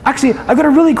 Actually, I got a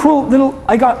really cool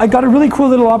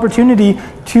little opportunity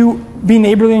to be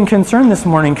neighborly and concerned this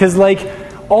morning, because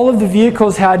all of the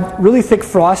vehicles had really thick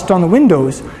frost on the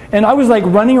windows. And I was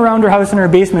running around our house in our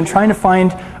basement trying to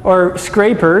find our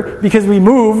scraper because we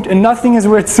moved and nothing is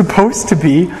where it's supposed to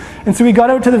be. And so we got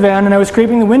out to the van and I was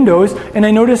scraping the windows, and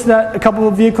I noticed that a couple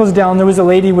of vehicles down there was a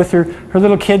lady with her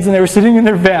little kids, and they were sitting in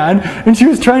their van, and she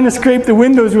was trying to scrape the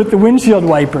windows with the windshield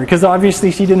wiper, because obviously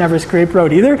she didn't have a scraper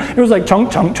out either. It was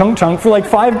chunk, chunk, chunk, chunk for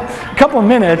a couple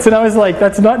minutes, and I was like,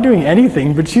 that's not doing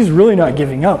anything, but she's really not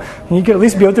giving up. And you could at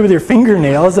least be out there with your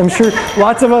fingernails. I'm sure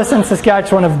lots of us in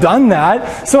Saskatchewan have done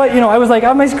that. So I was like, I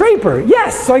have my scraper.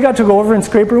 Yes! So I got to go over and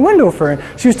scrape her window for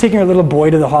her. She was taking her little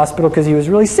boy to the hospital because he was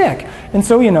really sick. And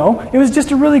so, it was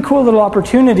just a really cool little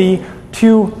opportunity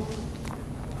to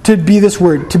be this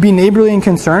word, to be neighborly and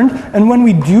concerned. And when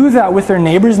we do that with our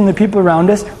neighbors and the people around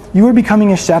us, you are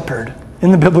becoming a shepherd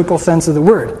in the biblical sense of the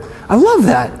word. I love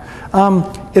that.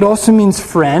 It also means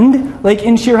friend. Like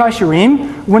in Shir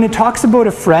HaShirim, when it talks about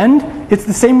a friend, it's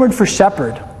the same word for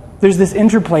shepherd. There's this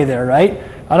interplay there, right?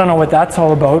 I don't know what that's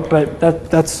all about, but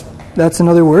that's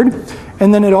another word.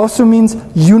 And then it also means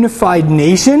unified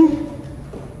nation.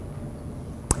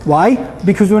 Why?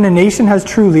 Because when a nation has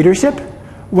true leadership,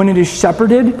 when it is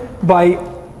shepherded by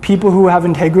people who have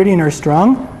integrity and are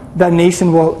strong, that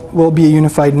nation will be a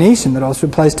unified nation. That also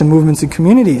applies to movements and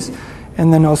communities.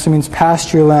 And then also means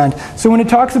pasture land. So when it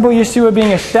talks about Yeshua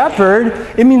being a shepherd,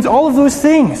 it means all of those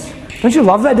things. Don't you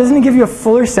love that? Doesn't it give you a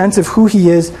fuller sense of who he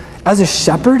is as a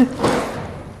shepherd?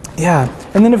 Yeah.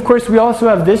 And then, of course, we also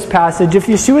have this passage. If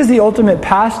Yeshua is the ultimate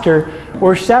pastor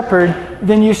or shepherd,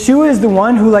 then Yeshua is the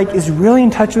one who is really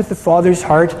in touch with the Father's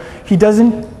heart. He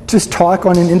doesn't just talk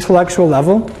on an intellectual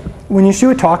level. When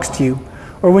Yeshua talks to you,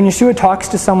 or when Yeshua talks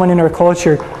to someone in our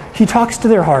culture, he talks to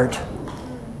their heart.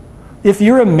 If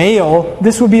you're a male,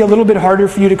 this will be a little bit harder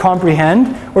for you to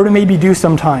comprehend or to maybe do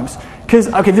sometimes. Because,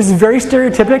 this is very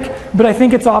stereotypic, but I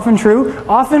think it's often true.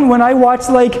 Often when I watch,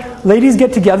 ladies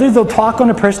get together, they'll talk on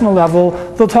a personal level.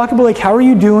 They'll talk about, how are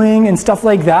you doing, and stuff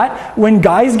like that. When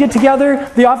guys get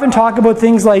together, they often talk about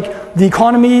things like the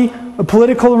economy, the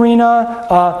political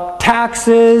arena,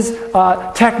 taxes,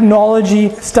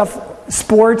 technology, stuff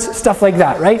sports, stuff like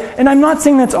that, right? And I'm not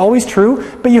saying that's always true,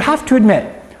 but you have to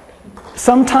admit,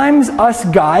 sometimes us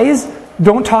guys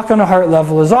don't talk on a heart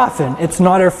level as often. It's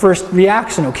not our first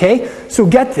reaction, okay? So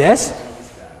get this.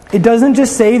 It doesn't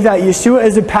just say that Yeshua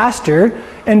is a pastor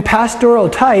and pastoral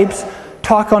types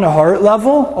talk on a heart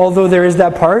level, although there is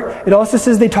that part. It also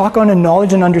says they talk on a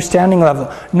knowledge and understanding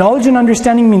level. Knowledge and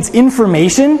understanding means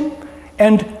information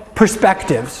and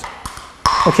perspectives.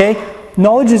 Okay?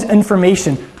 Knowledge is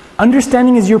information.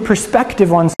 Understanding is your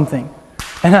perspective on something.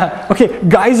 And okay,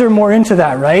 guys are more into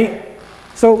that, right?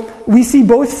 So we see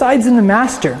both sides in the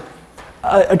master.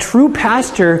 A true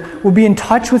pastor will be in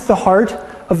touch with the heart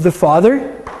of the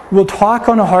Father, will talk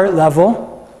on a heart level,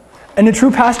 and a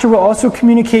true pastor will also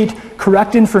communicate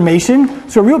correct information.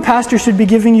 So a real pastor should be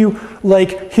giving you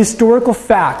like historical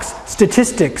facts,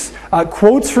 statistics,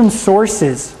 quotes from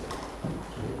sources,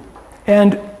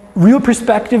 and real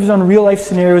perspectives on real life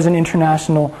scenarios and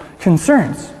international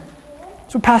concerns.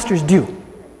 That's what pastors do.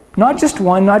 Not just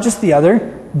one, not just the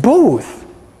other, both.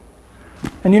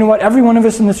 And you know what? Every one of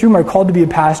us in this room are called to be a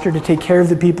pastor, to take care of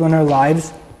the people in our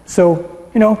lives. So,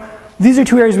 these are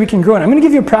two areas we can grow in. I'm going to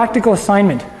give you a practical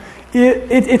assignment.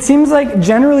 It seems like,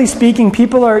 generally speaking,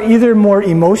 people are either more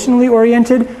emotionally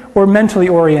oriented or mentally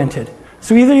oriented.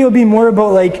 So either you'll be more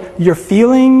about like your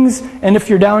feelings, and if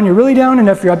you're down, you're really down, and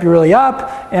if you're up, you're really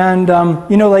up, and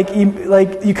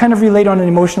you kind of relate on an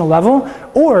emotional level,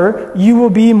 or you will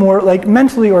be more like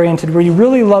mentally oriented, where you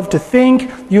really love to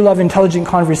think, you love intelligent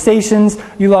conversations,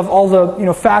 you love all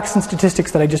the facts and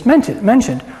statistics that I just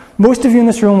mentioned. Most of you in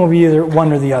this room will be either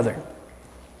one or the other.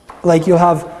 Like you'll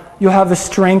have a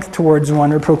strength towards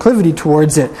one or proclivity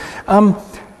towards it.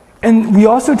 And we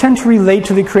also tend to relate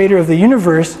to the creator of the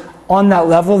universe on that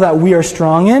level that we are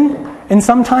strong in, and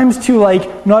sometimes to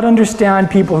like not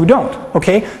understand people who don't,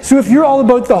 okay? So if you're all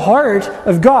about the heart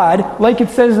of God, like it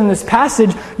says in this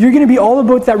passage, you're going to be all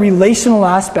about that relational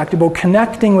aspect, about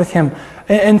connecting with Him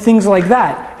and things like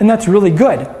that, and that's really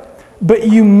good. But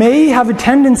you may have a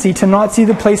tendency to not see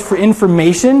the place for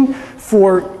information,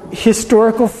 for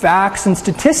historical facts and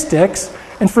statistics,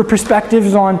 and for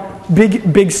perspectives on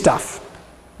big stuff.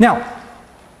 Now,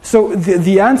 so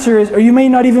the answer is, or you may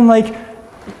not even like,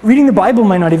 reading the Bible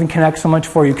might not even connect so much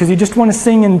for you, because you just want to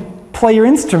sing and play your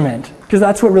instrument, because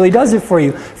that's what really does it for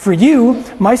you. For you,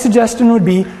 my suggestion would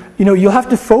be, you'll have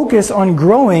to focus on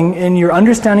growing in your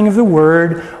understanding of the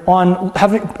Word, on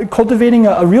cultivating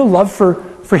a real love for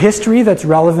history that's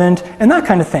relevant, and that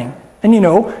kind of thing. And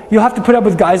you'll have to put up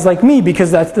with guys like me,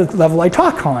 because that's the level I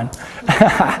talk on.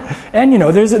 And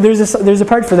there's a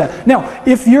part for that. Now,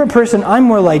 if you're a person, I'm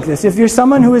more like this. If you're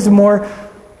someone who is more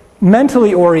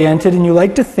mentally oriented, and you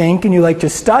like to think, and you like to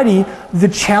study, the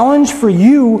challenge for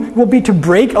you will be to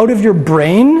break out of your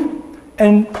brain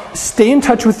and stay in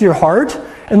touch with your heart,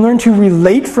 and learn to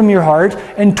relate from your heart,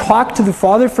 and talk to the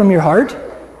Father from your heart,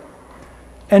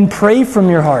 and pray from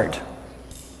your heart.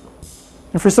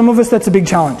 And for some of us, that's a big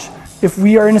challenge. If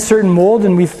we are in a certain mold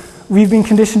and we've been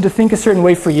conditioned to think a certain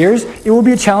way for years, it will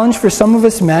be a challenge for some of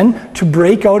us men to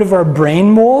break out of our brain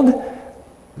mold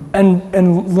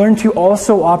and learn to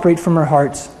also operate from our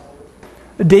hearts.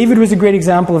 David was a great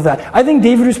example of that. I think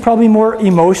David was probably more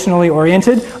emotionally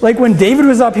oriented. Like when David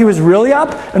was up, he was really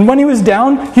up, and when he was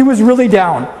down, he was really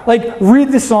down. Like,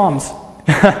 read the Psalms.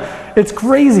 It's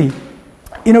crazy.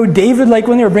 David, like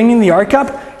when they were bringing the ark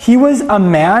up, he was a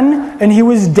man and he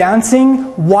was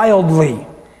dancing wildly.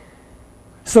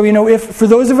 So, if for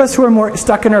those of us who are more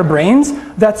stuck in our brains,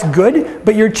 that's good,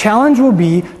 but your challenge will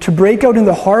be to break out in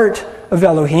the heart of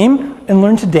Elohim and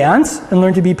learn to dance and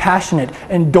learn to be passionate,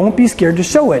 and don't be scared to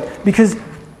show it, because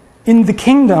in the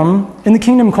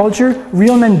kingdom culture,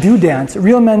 real men do dance,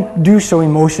 real men do show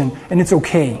emotion, and it's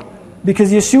okay,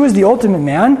 because Yeshua is the ultimate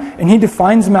man and he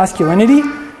defines masculinity.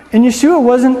 And Yeshua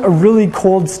wasn't a really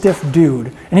cold, stiff dude.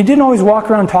 And he didn't always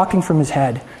walk around talking from his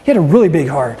head. He had a really big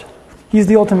heart. He's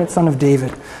the ultimate son of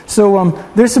David. So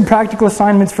there's some practical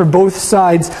assignments for both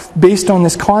sides based on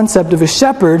this concept of a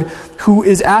shepherd who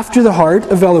is after the heart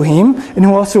of Elohim and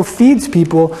who also feeds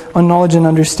people on knowledge and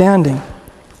understanding.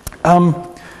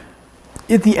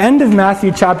 At the end of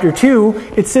Matthew chapter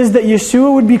 2, it says that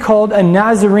Yeshua would be called a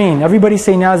Nazarene. Everybody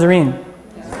say Nazarene.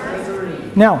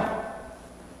 Nazarene. Now,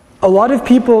 a lot of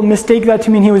people mistake that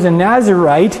to mean he was a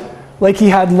Nazarite, like he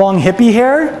had long hippie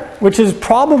hair, which is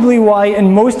probably why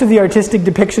in most of the artistic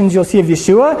depictions you'll see of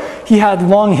Yeshua, he had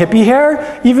long hippie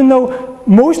hair, even though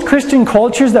most Christian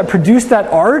cultures that produce that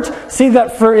art say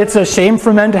that it's a shame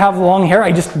for men to have long hair.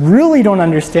 I just really don't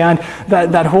understand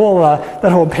that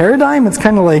whole paradigm. It's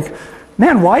kind of like,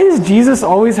 man, why does Jesus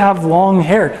always have long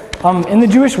hair? In the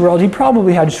Jewish world, he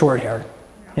probably had short hair.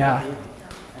 Yeah.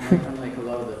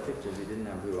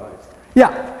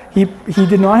 Yeah. He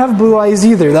did not have blue eyes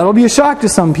either. That'll be a shock to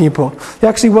some people. He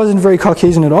actually wasn't very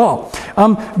Caucasian at all.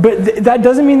 But that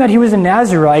doesn't mean that he was a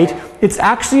Nazirite. It's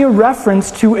actually a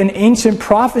reference to an ancient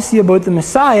prophecy about the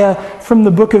Messiah from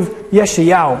the book of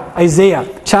Yeshayahu,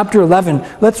 Isaiah, chapter 11.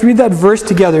 Let's read that verse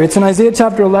together. It's in Isaiah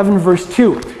chapter 11, verse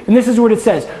 2. And this is what it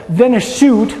says. Then a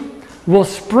shoot will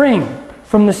spring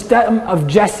from the stem of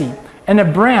Jesse, and a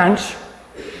branch,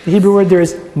 the Hebrew word there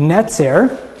is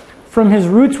netzer, from his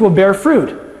roots will bear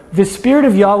fruit. The Spirit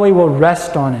of Yahweh will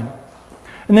rest on him.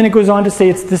 And then it goes on to say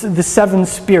it's the 7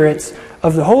 spirits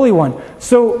of the Holy One.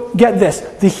 So get this.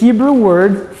 The Hebrew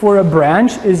word for a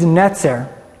branch is netzer.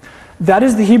 That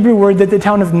is the Hebrew word that the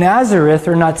town of Nazareth,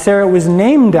 or Nazareth, was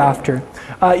named after.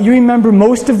 You remember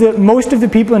most of the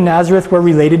people in Nazareth were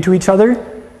related to each other.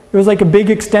 It was like a big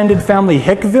extended family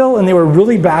Hickville, and they were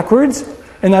really backwards.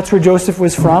 And that's where Joseph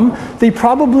was from. They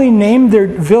probably named their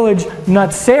village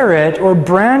Nazareth, or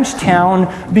branch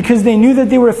town, because they knew that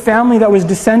they were a family that was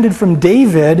descended from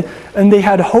David, and they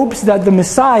had hopes that the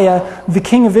Messiah, the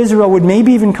King of Israel, would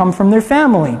maybe even come from their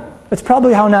family. That's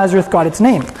probably how Nazareth got its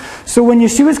name. So when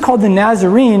Yeshua is called the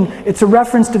Nazarene, it's a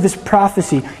reference to this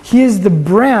prophecy. He is the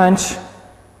branch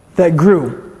that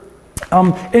grew.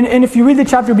 And if you read the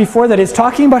chapter before that, it's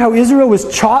talking about how Israel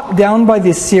was chopped down by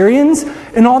the Assyrians,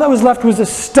 and all that was left was a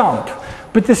stump.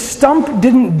 But the stump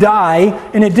didn't die,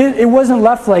 and it wasn't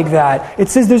left like that. It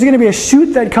says there's going to be a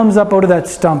shoot that comes up out of that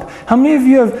stump. How many of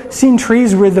you have seen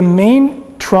trees where the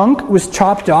main trunk was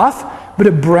chopped off, but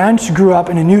a branch grew up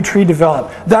and a new tree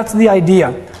developed? That's the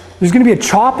idea. There's going to be a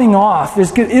chopping off.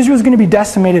 Israel's going to be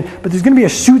decimated, but there's going to be a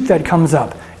shoot that comes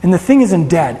up, and the thing isn't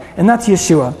dead. And that's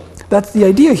Yeshua. That's the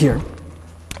idea here.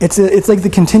 It's like the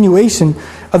continuation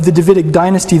of the Davidic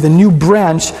dynasty, the new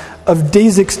branch of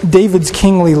David's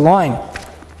kingly line.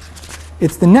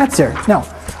 It's the Netzer. Now,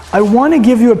 I want to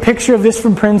give you a picture of this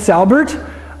from Prince Albert.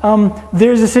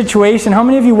 There's a situation. How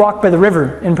many of you walk by the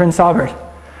river in Prince Albert?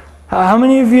 How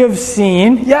many of you have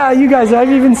seen... Yeah, you guys,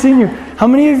 I've even seen you. How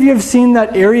many of you have seen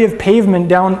that area of pavement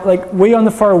down, like, way on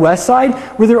the far west side,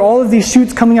 where there are all of these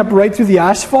chutes coming up right through the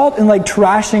asphalt and, like,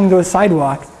 trashing those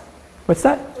sidewalks? What's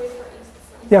that?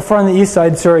 Yeah, far on the east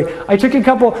side, sorry.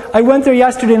 I went there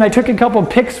yesterday and I took a couple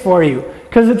pics for you,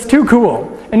 because it's too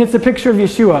cool. And it's a picture of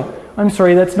Yeshua. I'm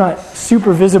sorry, that's not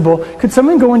super visible. Could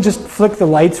someone go and just flick the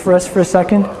lights for us for a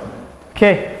second?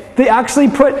 Okay. They actually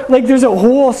put, like, there's a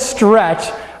whole stretch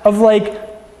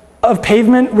of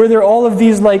pavement where there are all of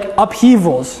these, like,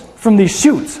 upheavals from these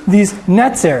chutes, these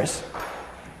netzers.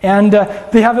 And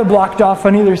they have it blocked off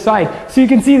on either side. So you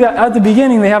can see that at the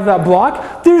beginning they have that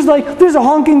block. There's a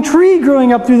honking tree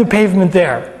growing up through the pavement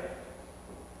there.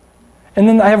 And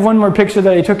then I have one more picture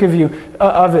that I took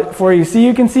of it for you. So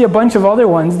you can see a bunch of other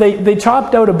ones. They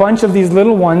chopped out a bunch of these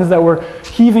little ones that were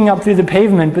heaving up through the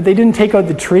pavement, but they didn't take out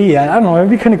the tree yet. I don't know, it would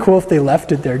be kind of cool if they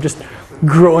left it there, just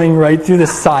growing right through the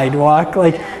sidewalk.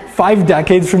 Like 5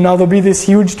 decades from now, there'll be this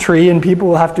huge tree and people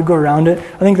will have to go around it.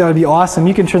 I think that would be awesome.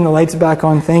 You can turn the lights back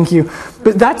on, thank you.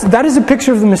 But that is a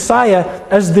picture of the Messiah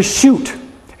as the shoot.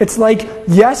 It's like,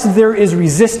 yes, there is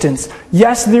resistance.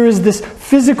 Yes, there is this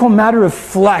physical matter of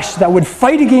flesh that would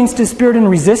fight against his spirit and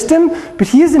resist him, but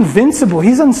he is invincible.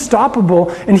 He's unstoppable,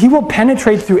 and he will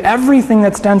penetrate through everything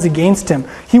that stands against him.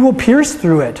 He will pierce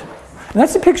through it. And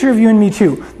that's a picture of you and me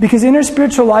too. Because in our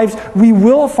spiritual lives, we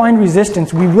will find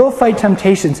resistance. We will fight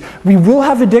temptations. We will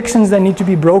have addictions that need to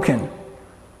be broken.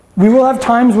 We will have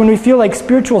times when we feel like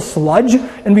spiritual sludge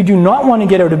and we do not want to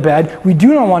get out of bed. We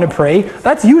do not want to pray.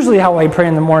 That's usually how I pray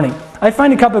in the morning. I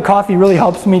find a cup of coffee really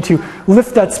helps me to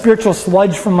lift that spiritual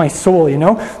sludge from my soul, you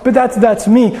know? But that's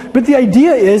me. But the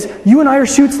idea is, you and I are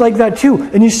shoots like that too.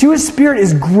 And Yeshua's Spirit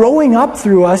is growing up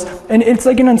through us, and it's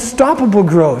like an unstoppable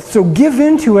growth. So give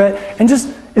into it, and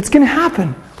it's going to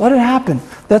happen. Let it happen.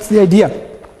 That's the idea.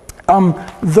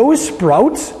 Those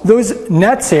sprouts, those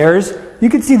netzers, you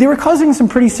could see they were causing some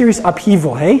pretty serious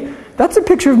upheaval, hey? That's a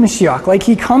picture of Mashiach. Like,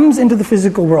 he comes into the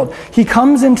physical world. He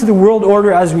comes into the world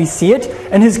order as we see it,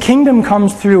 and his kingdom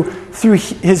comes through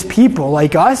his people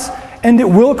like us, and it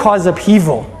will cause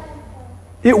upheaval.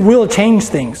 It will change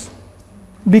things.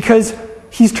 Because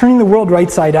he's turning the world right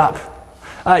side up.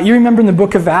 You remember in the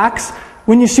book of Acts,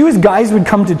 when Yeshua's guys would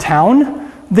come to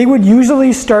town, they would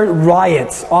usually start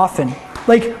riots often.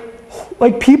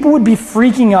 Like people would be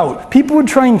freaking out. People would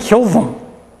try and kill them.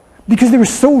 Because they were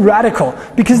so radical.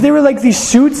 Because they were like these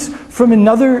shoots from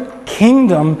another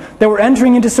kingdom that were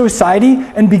entering into society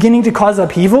and beginning to cause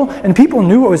upheaval. And people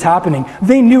knew what was happening.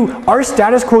 They knew our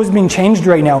status quo is being changed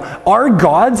right now. Our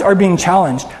gods are being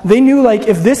challenged. They knew, like,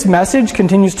 if this message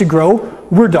continues to grow,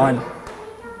 we're done.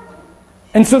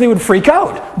 And so they would freak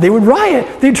out. They would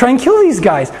riot. They'd try and kill these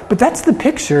guys. But that's the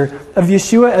picture of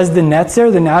Yeshua as the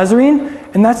Netzer, the Nazarene.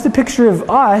 And that's the picture of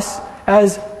us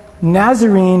as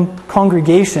Nazarene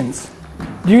congregations.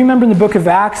 Do you remember in the book of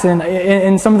Acts and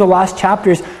in some of the last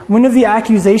chapters, one of the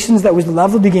accusations that was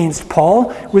leveled against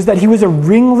Paul was that he was a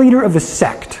ringleader of a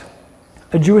sect,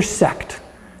 a Jewish sect.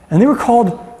 And they were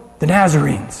called the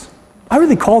Nazarenes. Why were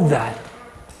they called that?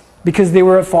 Because they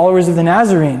were followers of the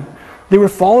Nazarene. They were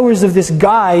followers of this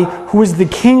guy who was the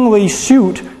kingly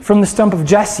shoot from the stump of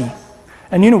Jesse.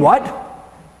 And you know what?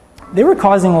 They were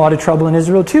causing a lot of trouble in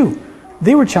Israel too.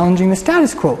 They were challenging the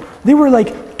status quo. They were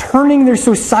like turning their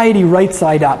society right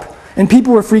side up. And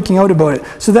people were freaking out about it.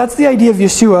 So that's the idea of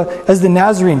Yeshua as the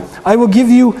Nazarene. I will give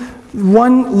you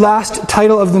one last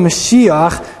title of the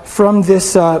Mashiach from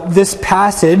this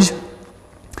passage.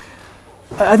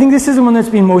 I think this is the one that's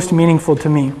been most meaningful to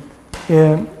me.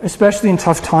 Especially in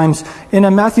tough times. In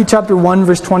Matthew chapter 1,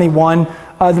 verse 21,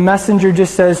 the messenger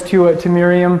just says to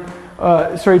Miriam,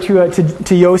 to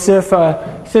Joseph,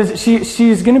 says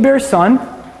she's going to bear a son,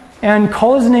 and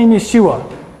call his name Yeshua,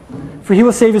 for he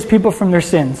will save his people from their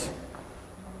sins.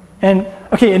 And,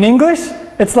 okay, in English,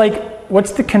 it's like,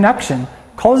 what's the connection?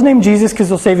 Call his name Jesus because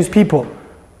he'll save his people.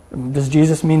 Does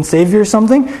Jesus mean Savior or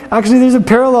something? Actually, there's a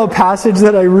parallel passage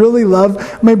that I really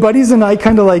love. My buddies and I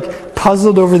kind of like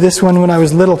puzzled over this one when I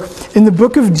was little. In the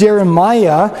book of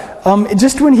Jeremiah,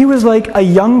 just when he was like a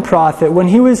young prophet, when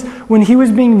he was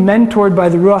being mentored by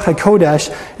the Ruach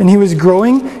HaKodesh, and he was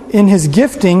growing in his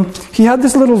gifting, he had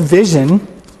this little vision.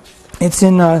 It's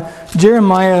in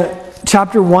Jeremiah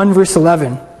chapter 1, verse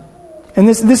 11. And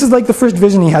this is like the first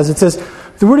vision he has. It says,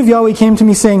 "The word of Yahweh came to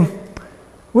me saying,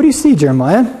 'What do you see,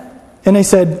 Jeremiah?' And I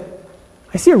said,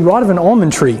 'I see a rod of an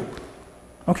almond tree.'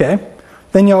 'Okay.'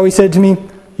 Then Yahweh said to me,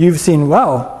 'You've seen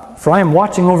well, for I am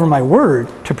watching over my word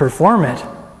to perform it.'"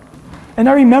 And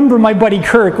I remember my buddy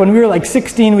Kirk, when we were like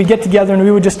 16, we'd get together and we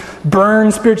would just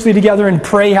burn spiritually together and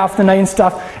pray half the night and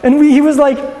stuff. And he was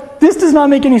like, "This does not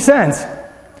make any sense."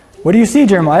 "What do you see,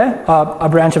 Jeremiah?" A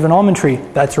branch of an almond tree."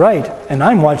 "That's right. And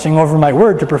I'm watching over my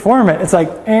word to perform it." It's like,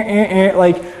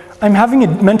 like, I'm having a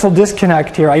mental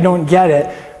disconnect here. I don't get it.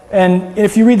 And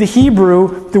if you read the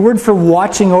Hebrew, the word for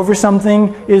watching over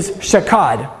something is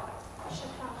shakad.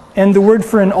 And the word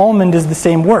for an almond is the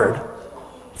same word.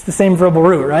 It's the same verbal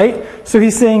root, right? So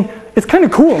he's saying, it's kind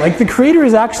of cool. Like the Creator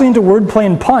is actually into wordplay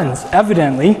and puns,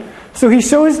 evidently. So he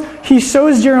shows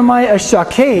Jeremiah a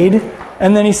shakad,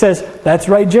 and then he says, "That's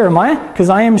right, Jeremiah, because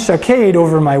I am shakad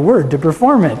over my word to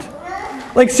perform it."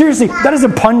 Like seriously, that is a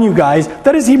pun, you guys.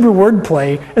 That is Hebrew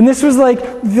wordplay. And this was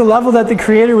like the level that the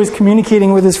Creator was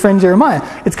communicating with his friend Jeremiah.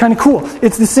 It's kind of cool.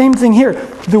 It's the same thing here.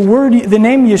 The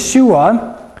name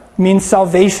Yeshua means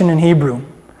salvation in Hebrew.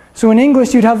 So in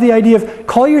English, you'd have the idea of,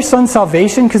 call your son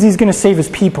salvation because he's going to save his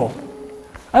people.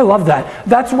 I love that.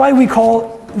 That's why we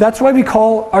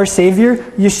call our Savior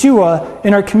Yeshua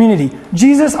in our community.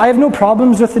 Jesus, I have no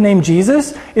problems with the name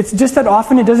Jesus. It's just that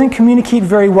often it doesn't communicate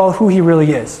very well who he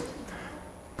really is.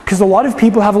 Because a lot of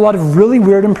people have a lot of really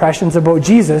weird impressions about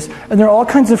Jesus, and there are all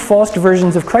kinds of false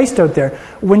versions of Christ out there.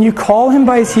 When you call him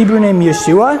by his Hebrew name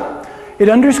Yeshua, it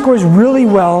underscores really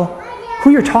well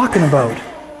who you're talking about.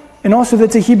 And also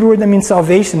that's a Hebrew word that means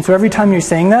salvation. So every time you're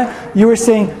saying that, you are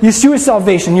saying Yeshua's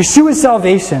salvation, Yeshua's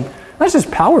salvation. That's just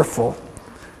powerful.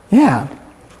 Yeah.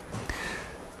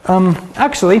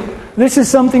 Actually, this is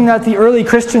something that the early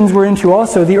Christians were into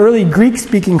also, the early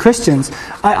Greek-speaking Christians.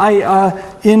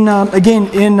 In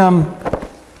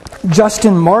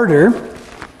Justin Martyr,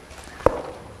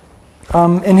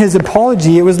 in his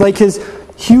apology, it was like his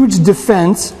huge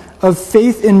defense of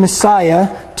faith in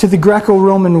Messiah to the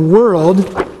Greco-Roman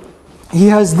world. He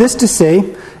has this to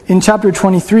say in chapter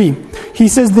 23. He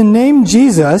says, the name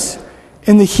Jesus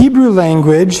in the Hebrew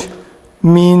language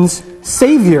means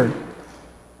Savior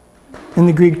in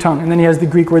the Greek tongue. And then he has the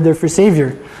Greek word there for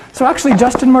Savior. So actually,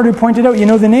 Justin Martyr pointed out,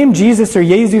 the name Jesus or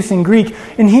Jesus in Greek,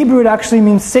 in Hebrew it actually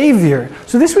means Savior.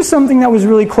 So this was something that was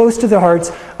really close to the hearts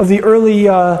of the early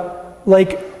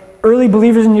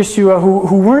believers in Yeshua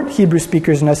who weren't Hebrew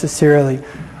speakers necessarily.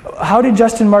 How did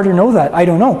Justin Martyr know that? I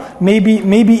don't know.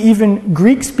 Maybe even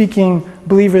Greek-speaking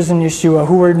believers in Yeshua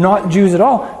who were not Jews at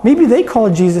all, maybe they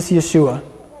called Jesus Yeshua.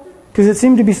 Because it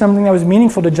seemed to be something that was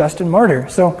meaningful to Justin Martyr.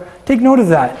 So take note of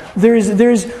that.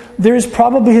 There's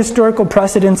probably historical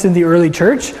precedence in the early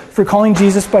church for calling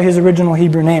Jesus by his original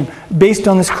Hebrew name, based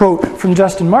on this quote from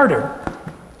Justin Martyr.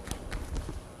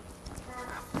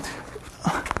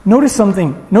 Notice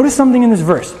something in this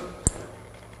verse.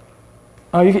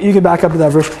 You can back up to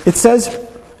that verse. It says,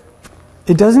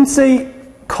 it doesn't say,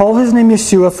 call his name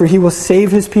Yeshua, for he will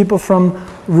save his people from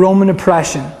Roman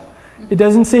oppression. It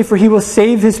doesn't say, for he will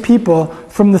save his people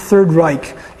from the Third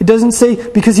Reich. It doesn't say,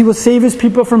 because he will save his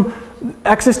people from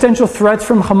existential threats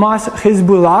from Hamas,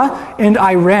 Hezbollah, and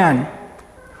Iran.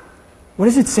 What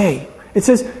does it say? It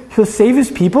says, he'll save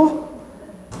his people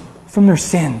from their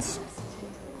sins.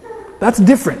 That's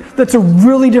different. That's a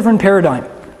really different paradigm.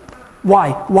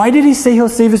 Why? Why did he say he'll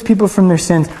save his people from their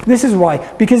sins? This is why.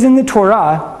 Because in the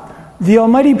Torah, the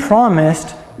Almighty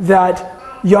promised that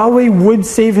Yahweh would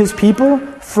save his people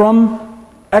from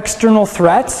external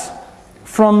threats,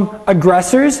 from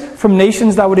aggressors, from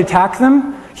nations that would attack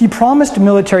them. He promised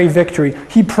military victory.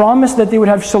 He promised that they would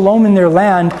have shalom in their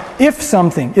land if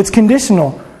something. It's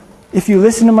conditional. If you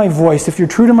listen to my voice, if you're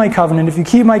true to my covenant, if you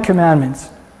keep my commandments.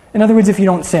 In other words, if you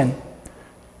don't sin.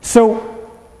 So,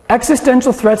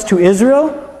 existential threats to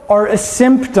Israel are a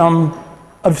symptom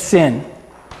of sin.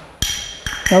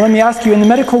 Now let me ask you, in the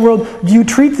medical world, do you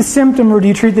treat the symptom or do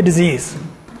you treat the disease?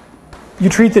 You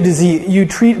treat the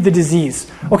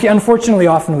disease. Okay, unfortunately,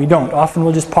 often we don't. Often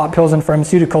we'll just pop pills and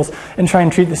pharmaceuticals and try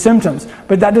and treat the symptoms.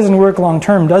 But that doesn't work long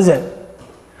term, does it?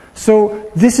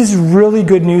 So this is really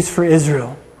good news for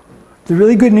Israel. The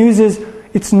really good news is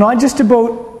it's not just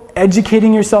about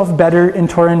educating yourself better in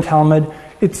Torah and Talmud.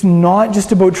 It's not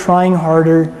just about trying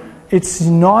harder. It's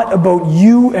not about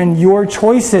you and your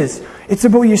choices. It's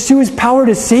about Yeshua's power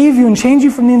to save you and change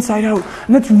you from the inside out.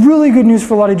 And that's really good news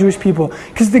for a lot of Jewish people.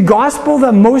 Because the gospel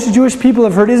that most Jewish people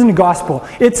have heard isn't a gospel.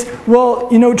 It's,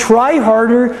 try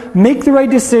harder, make the right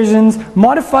decisions,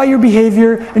 modify your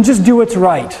behavior, and just do what's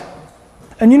right.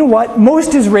 And you know what?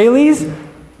 Most Israelis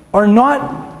are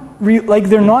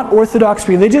they're not Orthodox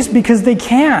religious because they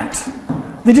can't.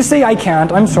 They just say, I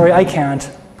can't. I'm sorry, I can't.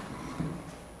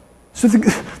 So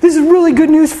this is really good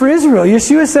news for Israel.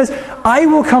 Yeshua says, I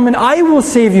will come and I will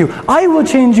save you. I will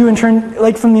change you and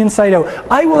turn from the inside out.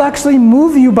 I will actually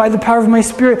move you by the power of my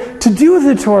Spirit to do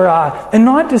the Torah and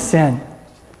not to sin.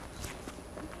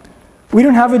 We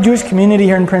don't have a Jewish community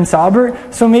here in Prince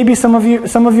Albert, so maybe some of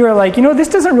you are like, this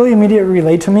doesn't really immediately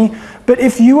relate to me. But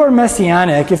if you are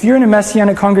Messianic, if you're in a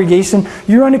Messianic congregation,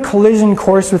 you're on a collision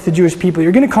course with the Jewish people.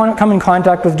 You're going to come in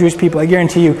contact with Jewish people, I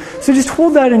guarantee you. So just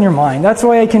hold that in your mind. That's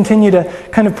why I continue to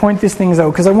kind of point these things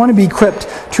out, because I want to be equipped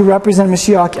to represent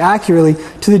Mashiach accurately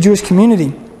to the Jewish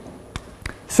community.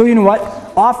 So you know what?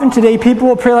 Often today people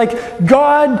will pray like,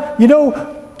 God,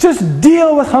 just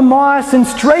deal with Hamas and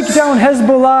strike down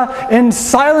Hezbollah and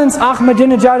silence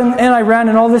Ahmadinejad and Iran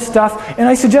and all this stuff. And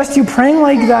I suggest you praying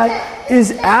like that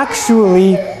is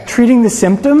actually treating the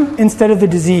symptom instead of the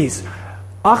disease.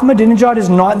 Ahmadinejad is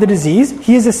not the disease.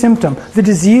 He is a symptom. The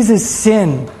disease is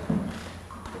sin.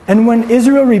 And when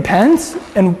Israel repents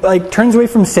and turns away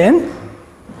from sin,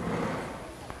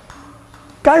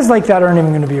 guys like that aren't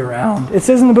even going to be around. It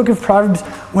says in the book of Proverbs,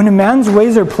 when a man's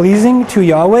ways are pleasing to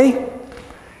Yahweh,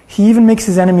 he even makes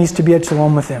his enemies to be at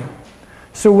shalom with him.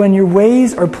 So when your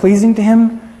ways are pleasing to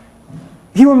him,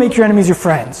 he will make your enemies your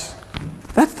friends.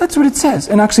 That's what it says.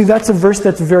 And actually that's a verse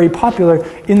that's very popular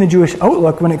in the Jewish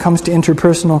outlook when it comes to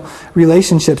interpersonal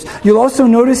relationships. You'll also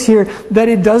notice here that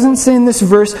it doesn't say in this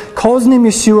verse, call his name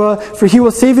Yeshua, for he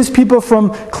will save his people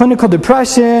from clinical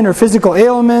depression or physical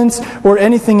ailments or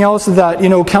anything else that,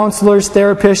 counselors,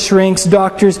 therapists, shrinks,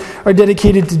 doctors are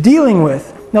dedicated to dealing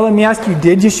with. Now let me ask you,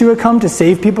 did Yeshua come to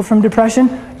save people from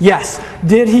depression? Yes.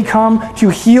 Did he come to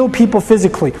heal people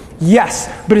physically?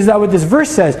 Yes. But is that what this verse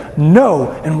says?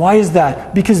 No. And why is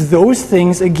that? Because those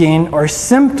things, again, are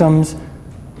symptoms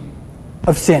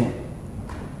of sin.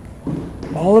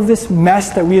 All of this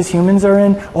mess that we as humans are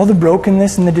in, all the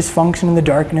brokenness and the dysfunction and the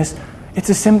darkness, it's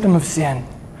a symptom of sin.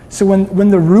 So when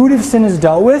the root of sin is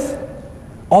dealt with,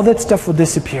 all that stuff will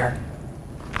disappear.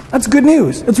 That's good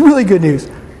news. That's really good news.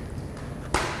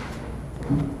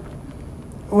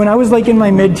 When I was in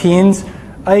my mid-teens,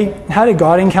 I had a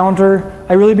God encounter.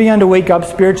 I really began to wake up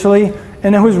spiritually,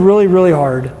 and it was really, really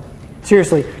hard.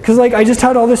 Seriously. Because I just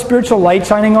had all this spiritual light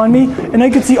shining on me, and I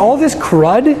could see all this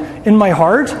crud in my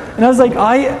heart, and I was like,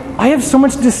 I have so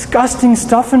much disgusting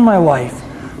stuff in my life.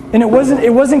 And it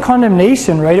wasn't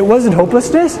condemnation, right? It wasn't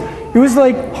hopelessness. It was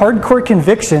hardcore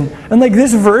conviction. And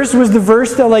this verse was the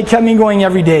verse that kept me going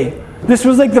every day. This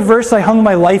was the verse I hung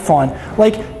my life on.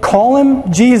 Call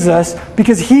him Jesus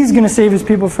because he's going to save his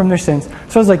people from their sins.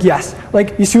 So I was like, yes.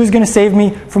 Yeshua's going to save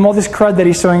me from all this crud that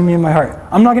he's showing me in my heart.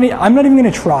 I'm not even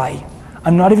going to try.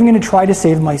 I'm not even going to try to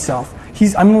save myself.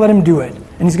 I'm going to let him do it.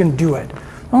 And he's going to do it.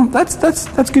 Well,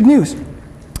 that's good news.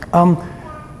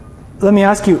 Let me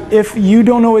ask you, if you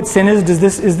don't know what sin is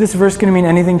this verse going to mean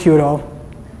anything to you at all?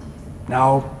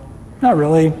 No, not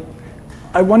really.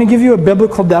 I want to give you a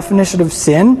biblical definition of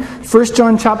sin. 1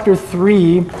 John chapter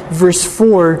 3, verse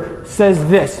 4 says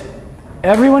this.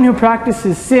 Everyone who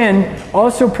practices sin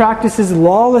also practices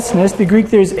lawlessness. The Greek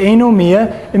there is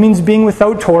anomia. It means being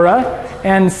without Torah.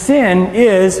 And sin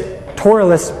is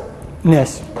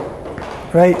Torahlessness.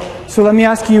 Right? So let me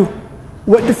ask you,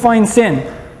 what defines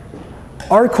sin?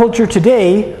 Our culture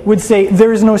today would say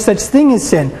there is no such thing as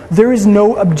sin. There is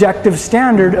no objective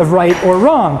standard of right or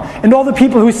wrong. And all the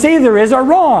people who say there is are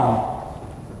wrong.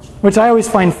 Which I always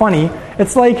find funny.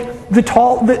 It's like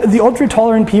the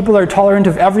ultra-tolerant people are tolerant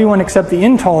of everyone except the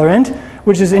intolerant,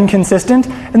 which is inconsistent.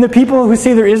 And the people who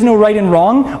say there is no right and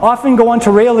wrong often go on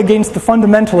to rail against the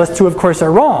fundamentalists who, of course,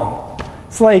 are wrong.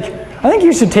 It's like, I think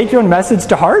you should take your own message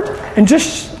to heart and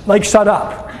just, shut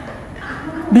up.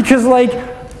 Because,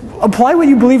 apply what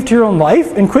you believe to your own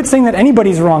life and quit saying that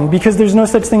anybody's wrong, because there's no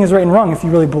such thing as right and wrong if you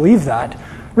really believe that.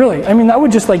 Really, that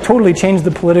would just totally change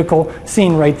the political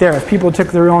scene right there if people took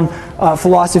their own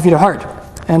philosophy to heart.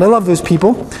 And I love those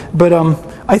people, but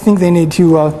I think they need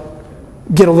to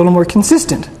get a little more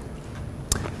consistent.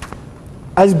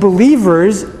 As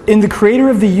believers in the Creator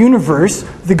of the universe,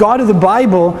 the God of the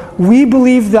Bible, we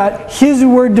believe that His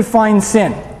Word defines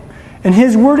sin. And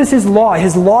His Word is His law.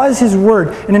 His law is His Word.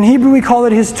 And in Hebrew we call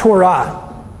it His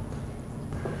Torah.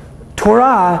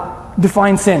 Torah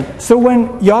defines sin. So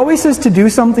when Yahweh says to do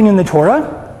something in the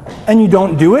Torah, and you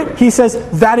don't do it, He says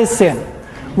that is sin.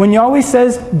 When Yahweh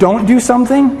says don't do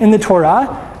something in the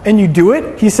Torah, and you do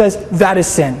it, He says that is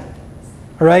sin.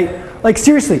 Alright?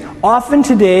 Seriously, often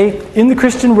today in the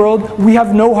Christian world, we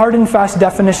have no hard and fast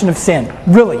definition of sin.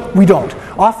 Really, we don't.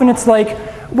 Often it's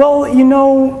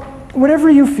whatever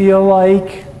you feel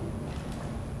like.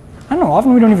 I don't know,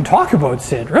 often we don't even talk about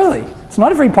sin, really. It's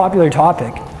not a very popular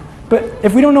topic. But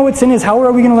if we don't know what sin is, how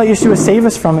are we going to let Yeshua save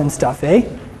us from it and stuff, eh?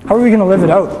 How are we going to live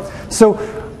it out? So,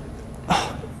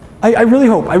 I really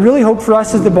hope for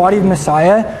us as the body of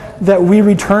Messiah that we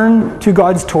return to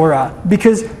God's Torah.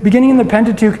 Because beginning in the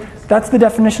Pentateuch, that's the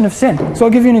definition of sin. So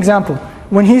I'll give you an example.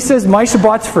 When He says, my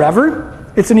Shabbat's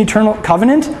forever, it's an eternal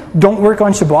covenant, don't work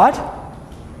on Shabbat,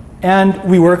 and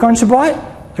we work on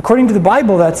Shabbat, according to the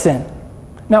Bible, that's sin.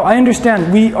 Now, I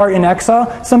understand we are in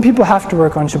exile. Some people have to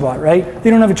work on Shabbat, right? They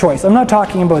don't have a choice. I'm not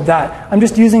talking about that. I'm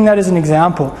just using that as an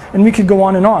example. And we could go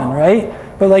on and on, right?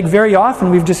 But very often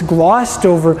we've just glossed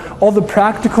over all the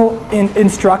practical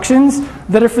instructions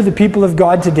that are for the people of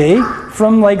God today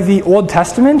from the Old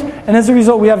Testament. And as a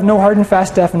result, we have no hard and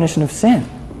fast definition of sin.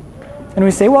 And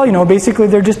we say, basically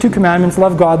they're just two commandments,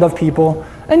 love God, love people.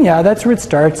 And yeah, that's where it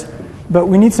starts. But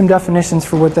we need some definitions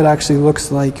for what that actually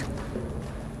looks like.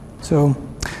 So,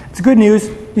 it's good news.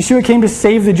 Yeshua came to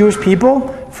save the Jewish people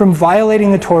from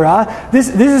violating the Torah. This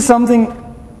is something,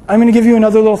 I'm going to give you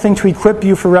another little thing to equip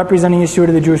you for representing Yeshua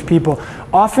to the Jewish people.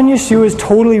 Often Yeshua is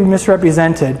totally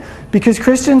misrepresented because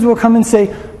Christians will come and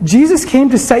say, Jesus came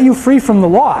to set you free from the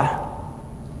law.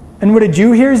 And what a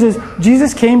Jew hears is,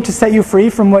 Jesus came to set you free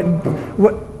from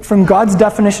from God's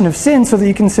definition of sin so that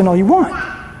you can sin all you want.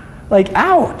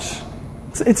 Ouch.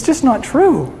 It's just not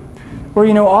true. Or,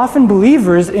 often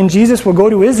believers in Jesus will go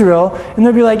to Israel and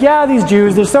they'll be like, yeah, these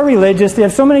Jews, they're so religious, they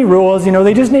have so many rules,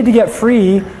 they just need to get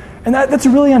free. And that's a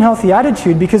really unhealthy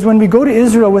attitude, because when we go to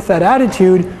Israel with that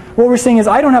attitude, what we're saying is,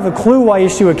 I don't have a clue why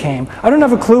Yeshua came. I don't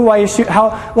have a clue why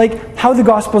how the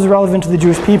gospel is relevant to the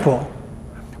Jewish people.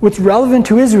 What's relevant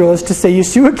to Israel is to say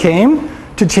Yeshua came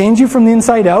to change you from the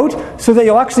inside out so that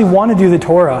you'll actually want to do the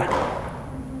Torah.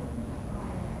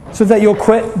 So that you'll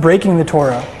quit breaking the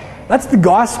Torah. That's the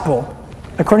gospel,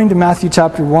 according to Matthew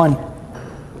chapter 1.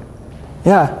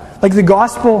 Yeah, the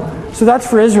gospel, so that's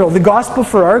for Israel. The gospel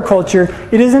for our culture,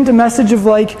 it isn't a message of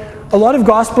a lot of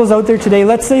gospels out there today.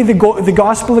 Let's say the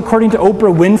gospel according to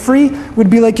Oprah Winfrey would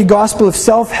be a gospel of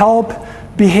self-help,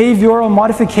 behavioral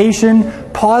modification,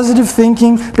 positive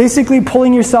thinking, basically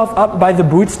pulling yourself up by the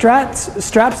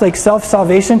bootstraps, like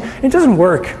self-salvation. It doesn't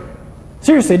work.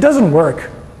 Seriously, it doesn't work.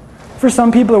 For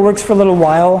some people it works for a little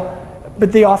while,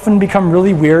 but they often become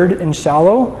really weird and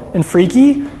shallow and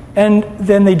freaky, and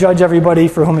then they judge everybody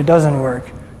for whom it doesn't work.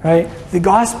 Right? The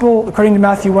gospel, according to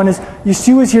Matthew 1, is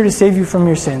Yeshua is here to save you from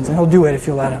your sins, and He'll do it if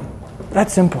you let Him.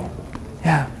 That's simple.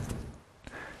 Yeah.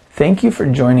 Thank you for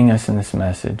joining us in this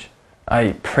message.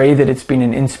 I pray that it's been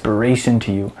an inspiration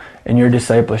to you in your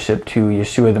discipleship to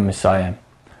Yeshua the Messiah.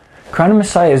 Crown of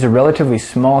Messiah is a relatively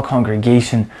small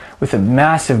congregation with a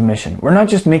massive mission. We're not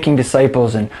just making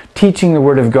disciples and teaching the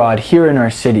Word of God here in our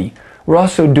city. We're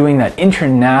also doing that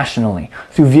internationally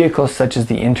through vehicles such as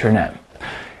the internet.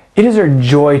 It is our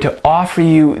joy to offer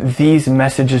you these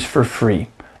messages for free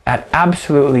at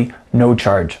absolutely no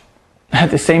charge. At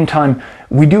the same time,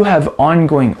 we do have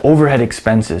ongoing overhead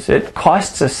expenses. It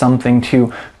costs us something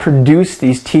to produce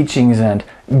these teachings and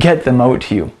get them out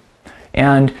to you.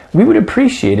 And we would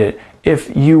appreciate it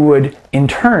if you would, in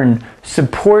turn,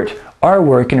 support our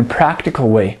work in a practical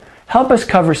way. Help us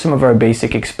cover some of our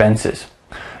basic expenses.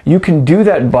 You can do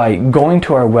that by going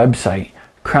to our website,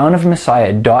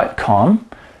 crownofmessiah.com,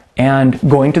 and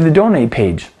going to the donate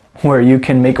page, where you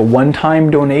can make a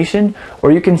one-time donation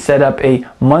or you can set up a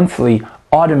monthly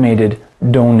automated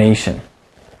donation.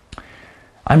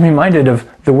 I'm reminded of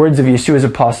the words of Yeshua's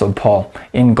apostle Paul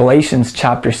in Galatians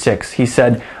chapter 6. He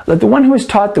said, "Let the one who is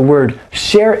taught the word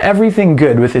share everything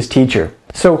good with his teacher."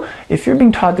 So if you're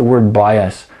being taught the word by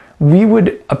us, we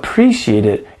would appreciate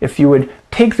it if you would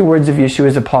take the words of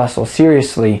Yeshua's apostle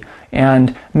seriously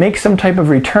and make some type of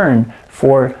return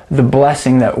for the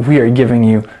blessing that we are giving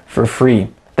you for free.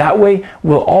 That way,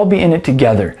 we'll all be in it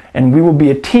together, and we will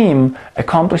be a team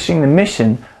accomplishing the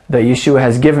mission that Yeshua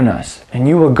has given us. And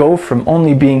you will go from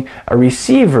only being a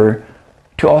receiver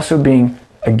to also being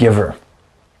a giver.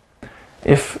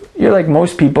 If you're like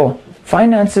most people,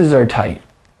 finances are tight.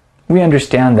 We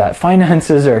understand that.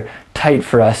 Finances are tight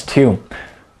for us too.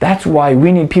 That's why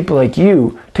we need people like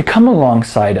you to come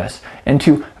alongside us and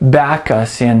to back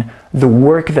us in the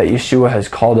work that Yeshua has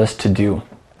called us to do.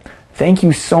 Thank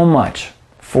you so much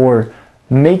for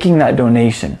making that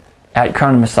donation at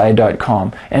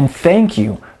crownofmessiah.com, and thank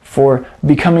you for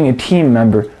becoming a team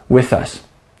member with us.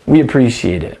 We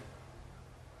appreciate it.